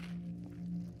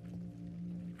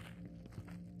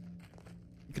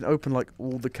 You can open like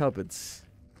all the cupboards.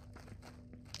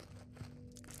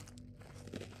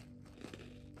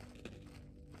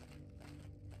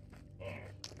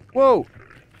 Whoa!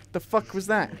 The fuck was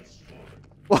that?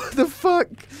 What the fuck?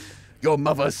 Your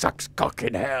mother sucks cock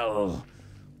in hell.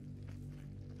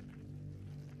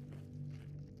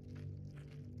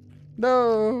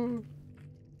 No.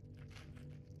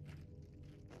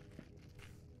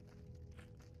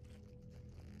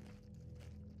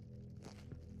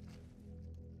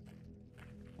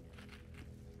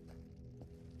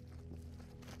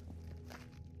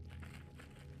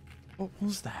 What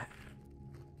was that?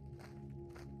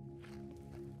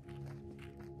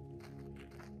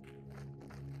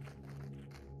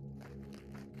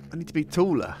 I need to be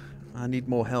taller. I need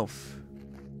more health.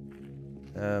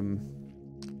 Is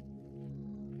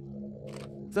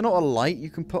there not a light you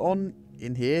can put on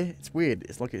in here? It's weird.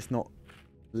 It's like it's not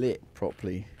lit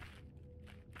properly.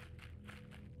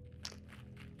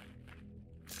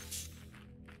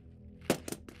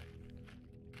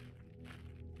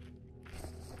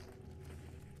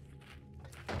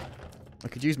 I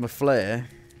could use my flare.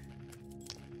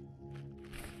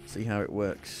 See how it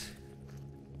works.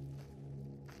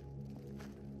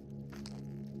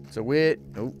 So we're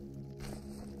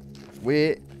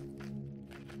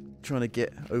trying to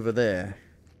get over there.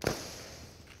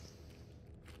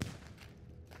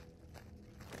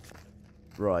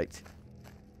 Right.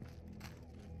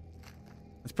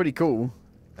 It's pretty cool.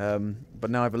 But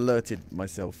now I've alerted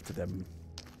myself to them.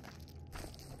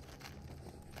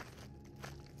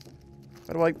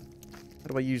 How do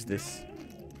I use this?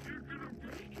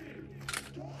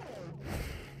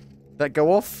 That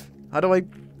go off? How do I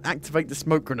activate the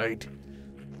smoke grenade?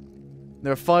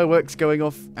 There are fireworks going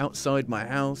off outside my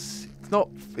house.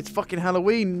 It's fucking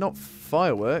Halloween, not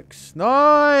fireworks.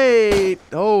 Night!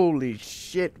 Holy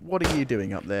shit, what are you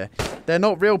doing up there? They're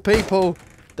not real people.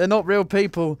 They're not real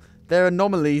people. They're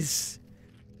anomalies.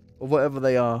 Or whatever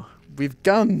they are. With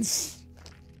guns.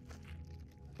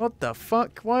 What the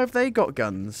fuck? Why have they got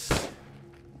guns?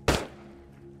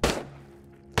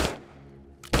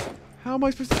 How am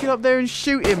I supposed to get up there and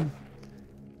shoot him?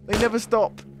 They never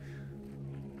stop.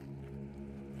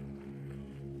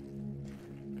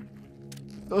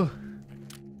 Oh.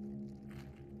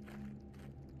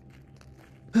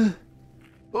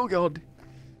 Oh God.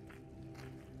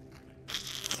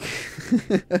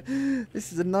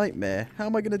 This is a nightmare. How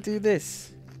am I going to do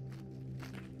this?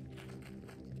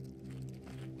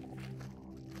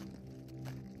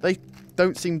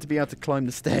 don't seem to be able to climb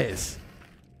the stairs.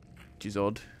 Which is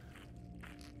odd.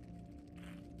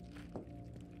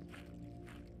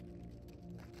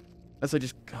 Unless I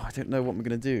just... Oh, I don't know what I'm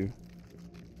going to do.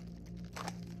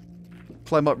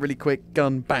 Climb up really quick,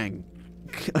 gun, bang.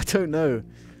 I don't know.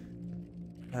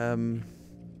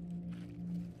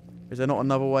 Is there not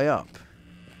another way up?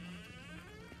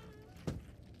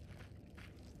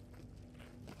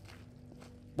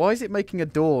 Why is it making a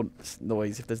door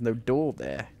noise if there's no door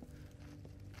there?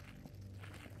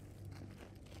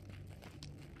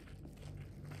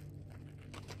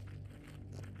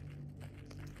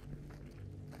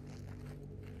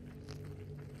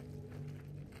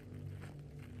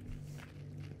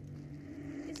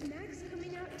 Is Max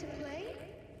coming out to play?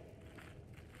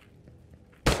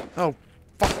 Oh,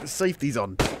 fuck, the safety's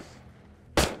on.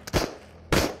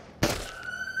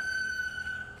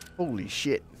 Holy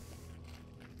shit.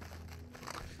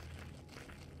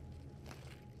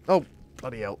 Oh,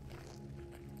 bloody hell.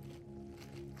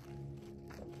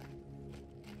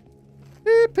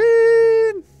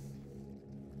 Pippin!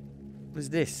 What is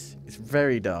this? It's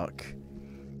very dark.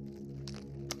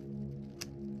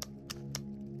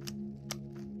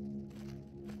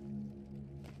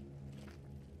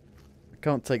 I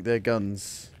can't take their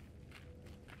guns.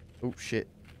 Oh shit.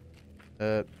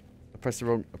 I pressed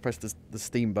the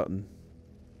steam button.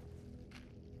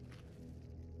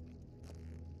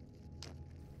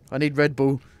 I need Red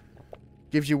Bull.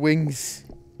 Gives you wings.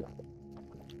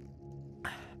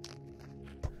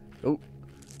 Oh.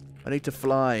 I need to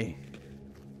fly.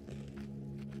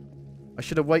 I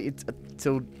should have waited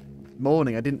till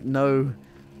morning. I didn't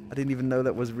even know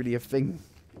that was really a thing.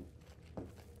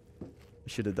 I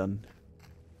should have done.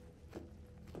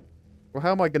 Well,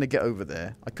 how am I going to get over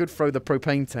there? I could throw the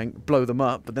propane tank, blow them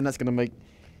up, but then that's going to make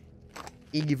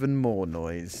even more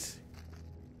noise.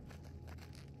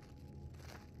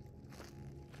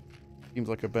 Seems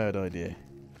like a bad idea.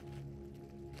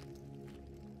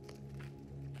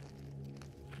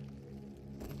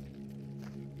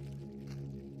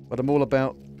 But I'm all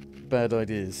about bad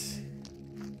ideas.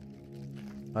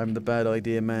 I'm the bad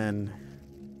idea man.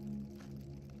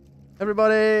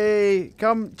 Everybody,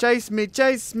 come chase me,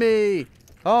 chase me!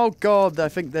 Oh god, I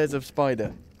think there's a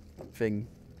spider thing.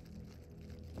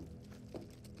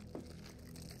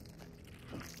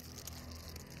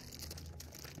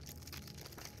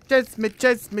 Chase me,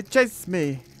 chase me, chase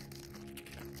me!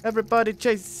 Everybody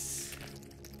chase!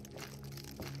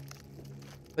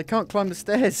 They can't climb the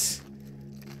stairs.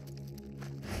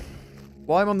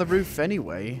 Why I'm on the roof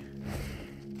anyway?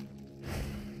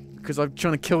 Because I'm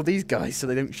trying to kill these guys so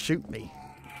they don't shoot me.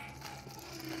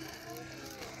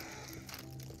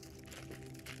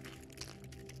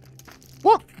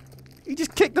 What? You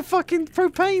just kicked the fucking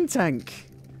propane tank.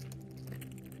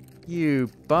 You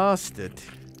bastard.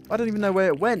 I don't even know where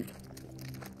it went.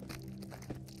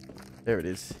 There it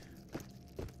is.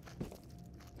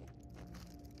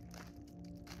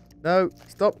 No,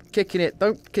 stop kicking it.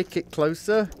 Don't kick it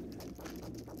closer.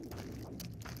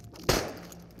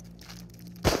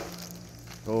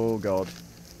 Oh god.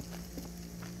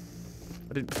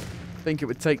 I didn't think it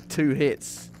would take 2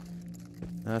 hits.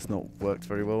 That's not worked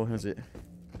very well, has it?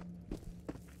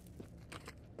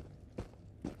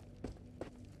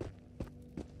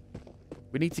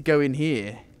 We need to go in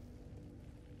here.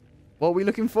 What are we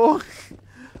looking for?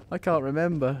 I can't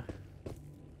remember.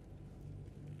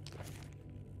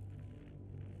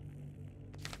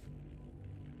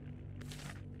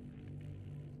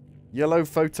 Yellow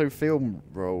photo film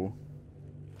roll.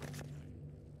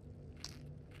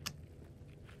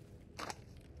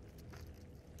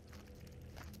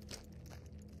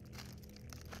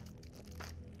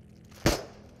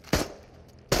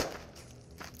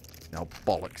 Now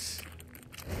bollocks.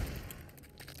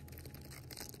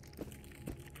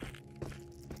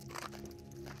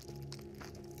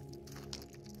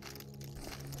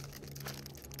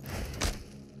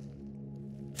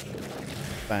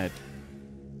 Bad.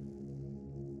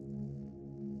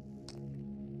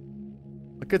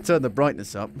 I could turn the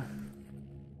brightness up. I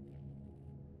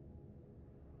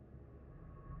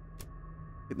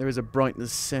think there is a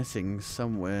brightness setting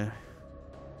somewhere.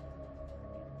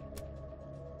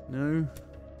 No?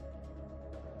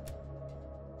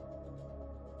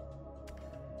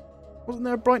 Wasn't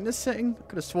there a brightness setting? I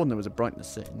could have sworn there was a brightness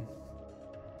setting.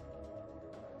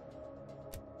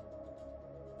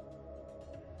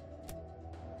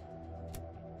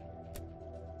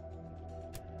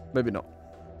 Maybe not.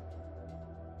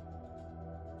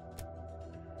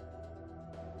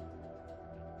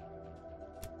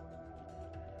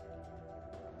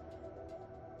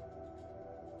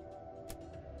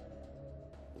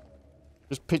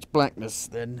 Just pitch blackness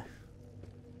then.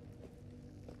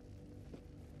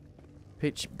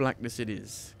 Pitch blackness it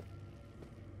is.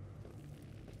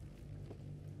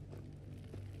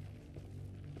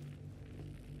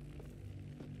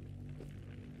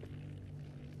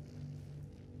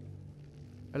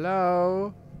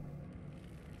 Hello?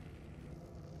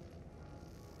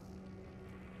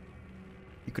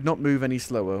 You could not move any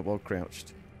slower while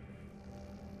crouched.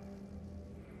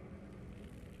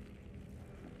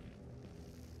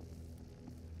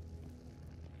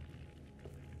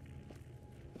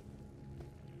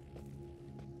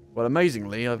 Well,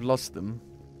 amazingly, I've lost them.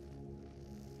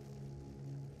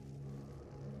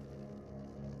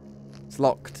 It's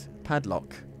locked.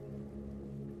 Padlock.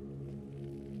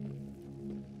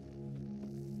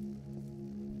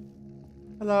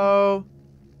 Hello?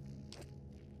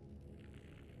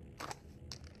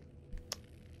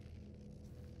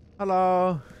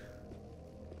 Hello?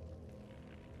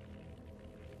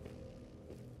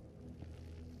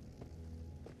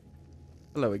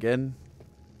 Hello again.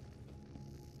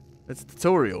 There's a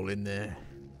tutorial in there.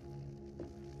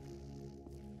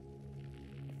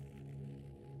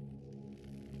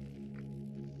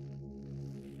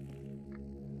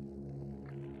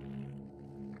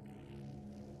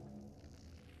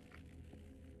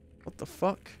 What the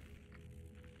fuck?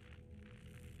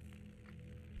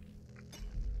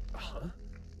 Huh?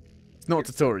 It's not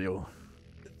a tutorial.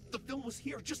 The film was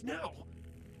here just now.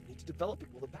 Need to develop it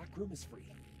while the back room is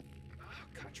free. Oh,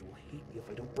 God, you will hate me if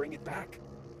I don't bring it back.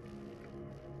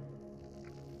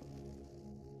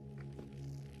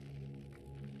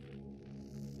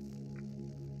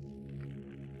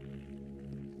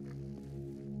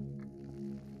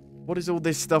 What is all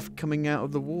this stuff coming out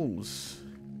of the walls?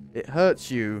 It hurts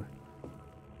you.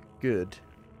 Good.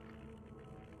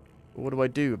 But what do I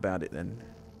do about it then?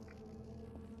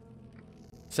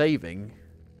 Saving?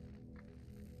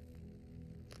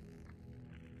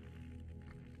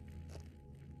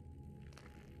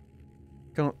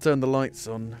 Can't turn the lights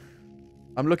on.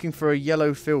 I'm looking for a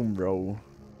yellow film roll.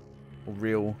 Or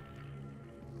reel.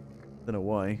 Don't know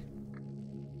why.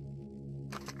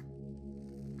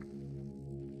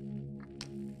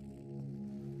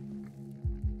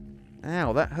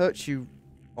 Ow, that hurts you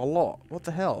a lot. What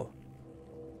the hell?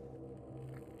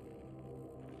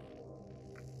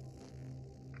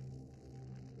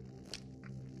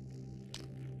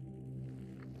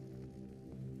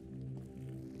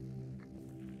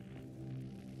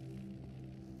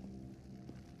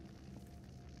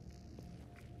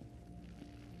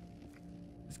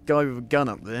 This guy with a gun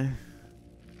up there.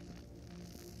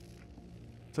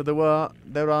 So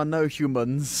there are no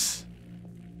humans.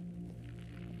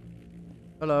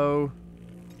 Hello.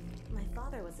 My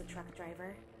father was a truck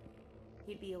driver.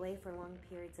 He'd be away for long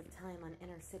periods of time on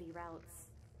inner city routes.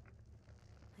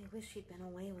 I wish he'd been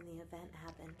away when the event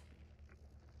happened.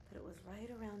 But it was right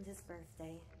around his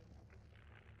birthday.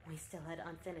 We still had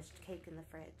unfinished cake in the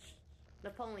fridge.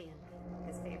 Napoleon,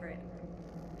 his favorite.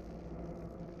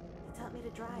 He taught me to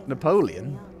drive.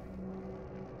 Napoleon?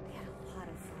 We had a lot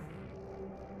of fun.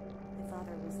 My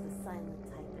father was the silent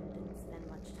type and didn't spend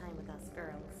much time with us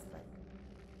girls, but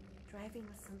driving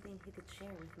was something he could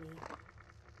share with me.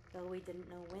 Though we didn't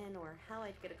know when or how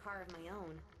I'd get a car of my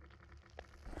own.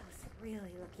 I was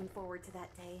really looking forward to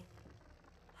that day.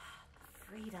 The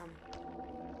freedom. And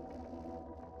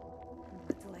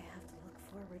what do I have to look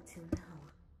forward to now?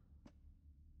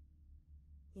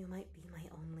 You might be my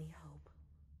only hope.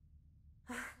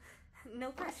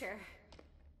 No pressure.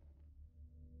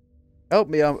 Help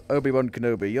me, Obi-Wan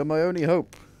Kenobi. You're my only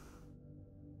hope.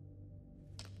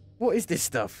 What is this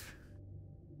stuff?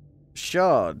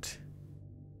 Shard.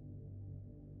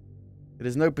 It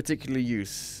has no particular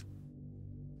use.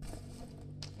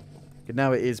 Okay,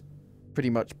 now it is pretty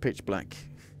much pitch black.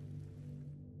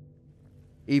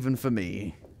 Even for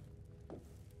me.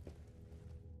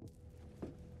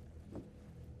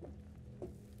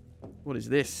 What is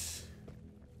this?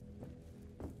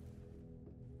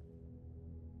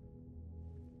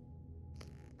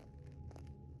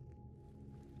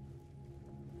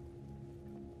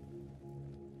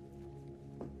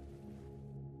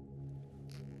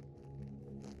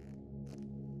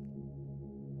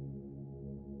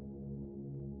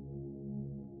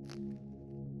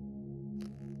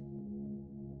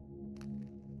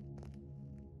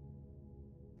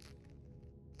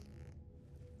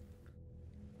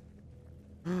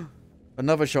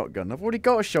 Another shotgun. I've already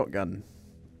got a shotgun.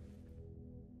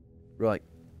 Right.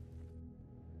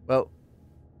 Well.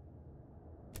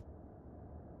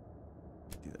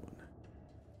 Do that one.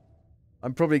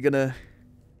 I'm probably gonna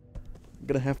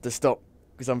have to stop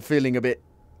because I'm feeling a bit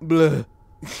bleh.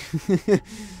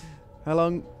 How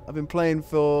long? I've been playing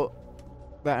for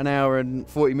about an hour and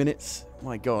 40 minutes.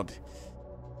 My God.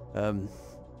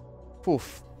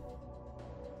 Poof.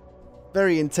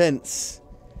 Very intense.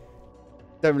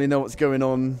 Don't really know what's going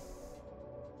on.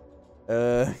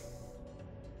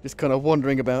 Just kind of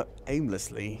wandering about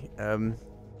aimlessly. Don't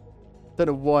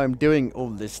know why I'm doing all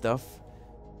this stuff.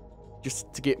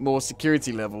 Just to get more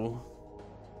security level.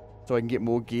 So I can get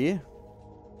more gear.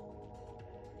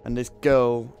 And this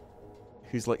girl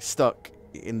who's like stuck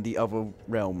in the other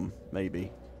realm,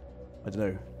 maybe. I don't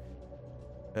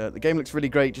know. The game looks really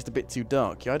great, just a bit too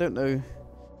dark. Yeah, I don't know.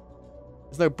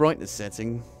 There's no brightness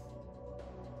setting.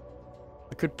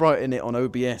 I could brighten it on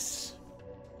OBS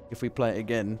if we play it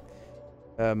again.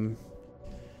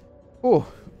 Oh,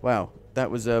 wow. That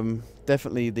was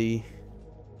definitely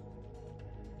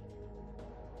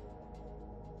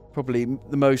probably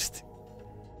the most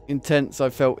intense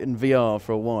I've felt in VR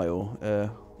for a while.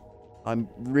 I'm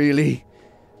really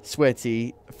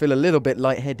sweaty. I feel a little bit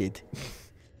lightheaded.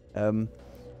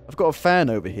 I've got a fan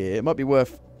over here. It might be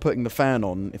worth putting the fan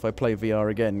on if I play VR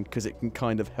again, because it can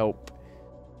kind of help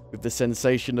with the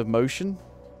sensation of motion.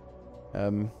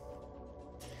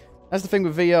 That's the thing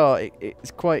with VR.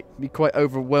 It's quite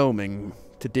overwhelming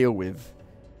to deal with,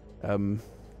 and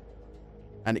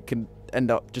it can end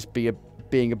up just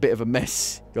being a bit of a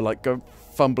mess. You're like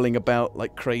fumbling about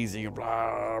like crazy.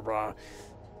 Blah, blah.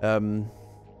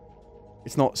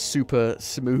 It's not super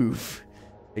smooth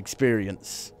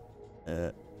experience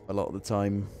a lot of the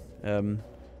time.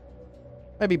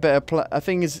 Maybe better. I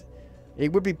think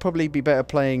it would probably be better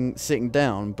playing sitting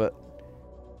down, but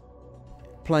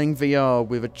playing VR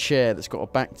with a chair that's got a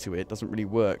back to it doesn't really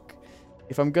work.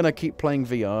 If I'm gonna keep playing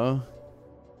VR,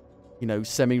 you know,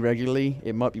 semi-regularly,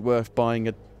 it might be worth buying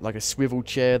a swivel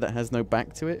chair that has no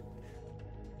back to it.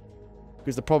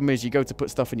 Because the problem is you go to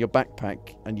put stuff in your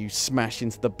backpack and you smash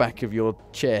into the back of your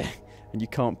chair and you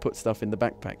can't put stuff in the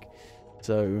backpack.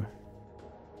 So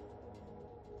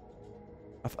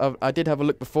I did have a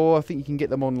look before. I think you can get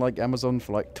them on like Amazon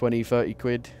for like 20-30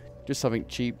 quid. Just something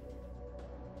cheap.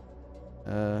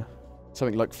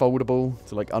 Something like foldable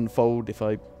to like unfold if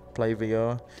I play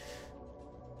VR.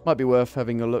 Might be worth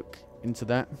having a look into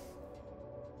that.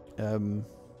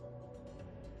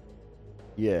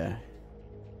 Yeah.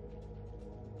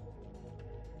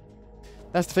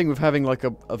 That's the thing with having like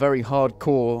a very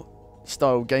hardcore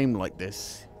style game like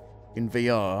this in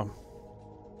VR.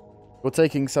 We're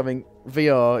taking something...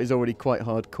 VR is already quite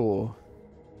hardcore.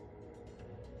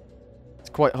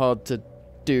 It's quite hard to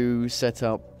do, set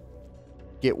up,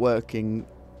 get working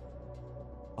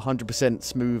 100%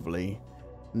 smoothly.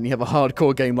 And you have a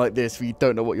hardcore game like this where you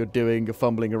don't know what you're doing, you're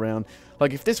fumbling around.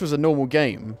 Like, if this was a normal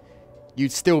game,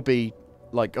 you'd still be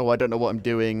like, oh, I don't know what I'm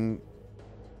doing.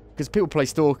 Because people play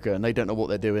Stalker and they don't know what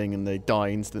they're doing and they die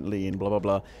instantly and blah, blah,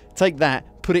 blah. Take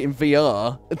that, put it in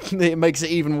VR, and it makes it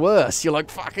even worse. You're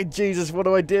like, fucking Jesus, what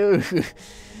do I do?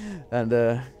 And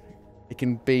it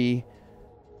can be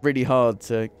really hard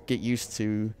to get used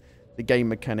to the game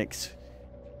mechanics.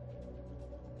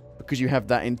 Because you have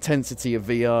that intensity of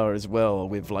VR as well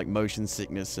with like motion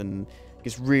sickness, and it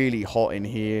gets really hot in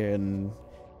here and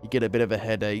you get a bit of a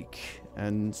headache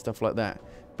and stuff like that.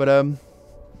 But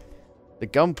the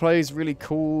gunplay is really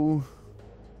cool.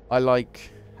 I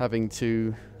like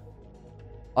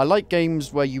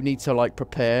games where you need to like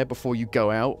prepare before you go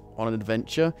out on an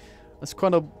adventure. That's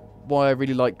kind of why I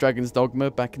really liked Dragon's Dogma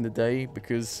back in the day,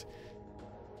 because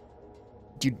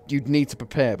you'd need to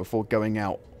prepare before going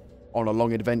out on a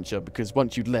long adventure, because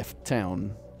once you'd left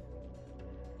town,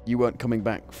 you weren't coming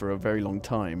back for a very long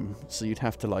time. So you'd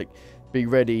have to like be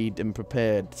ready and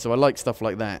prepared. So I like stuff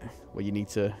like that, where you need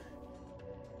to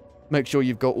make sure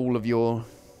you've got all of your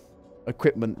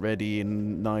equipment ready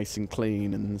and nice and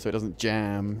clean, and so it doesn't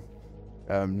jam.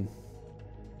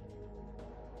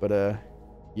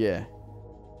 Yeah.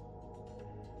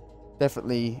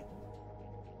 Definitely.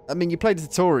 I mean, you play the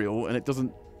tutorial and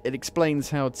it explains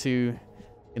how to,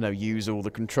 you know, use all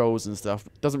the controls and stuff.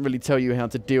 It doesn't really tell you how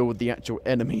to deal with the actual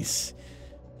enemies.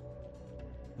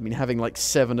 I mean, having like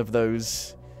 7 of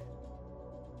those,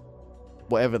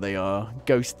 whatever they are,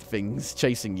 ghost things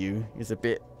chasing you is a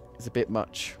bit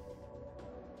much.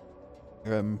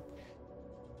 And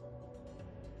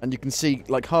you can see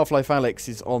like Half-Life Alyx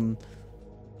is on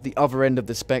the other end of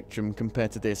the spectrum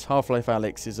compared to this. Half-Life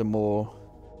Alyx is a more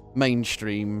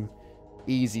mainstream,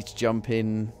 easy to jump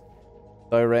in,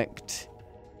 direct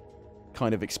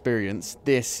kind of experience.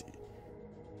 This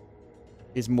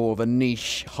is more of a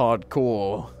niche,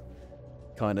 hardcore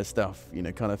kind of stuff, you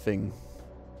know, kind of thing.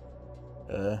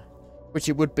 Which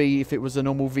it would be if it was a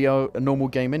normal VR, a normal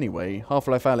game anyway.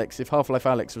 Half-Life Alyx, if Half-Life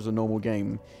Alyx was a normal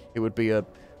game, it would be a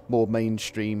more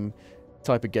mainstream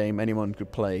type of game anyone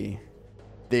could play.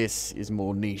 This is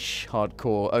more niche,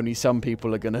 hardcore. Only some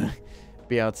people are going to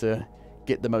be able to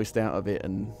get the most out of it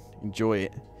and enjoy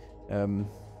it.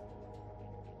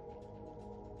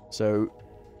 So,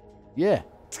 yeah.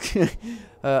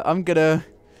 I'm going to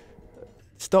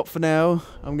stop for now.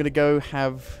 I'm going to go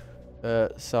have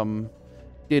some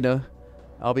dinner.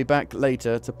 I'll be back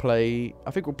later to play.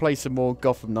 I think we'll play some more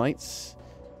Gotham Knights.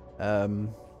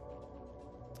 So,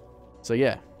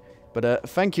 yeah. But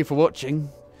thank you for watching.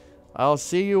 I'll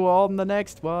see you on the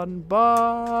next one.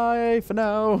 Bye for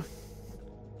now.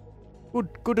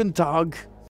 Guten Tag.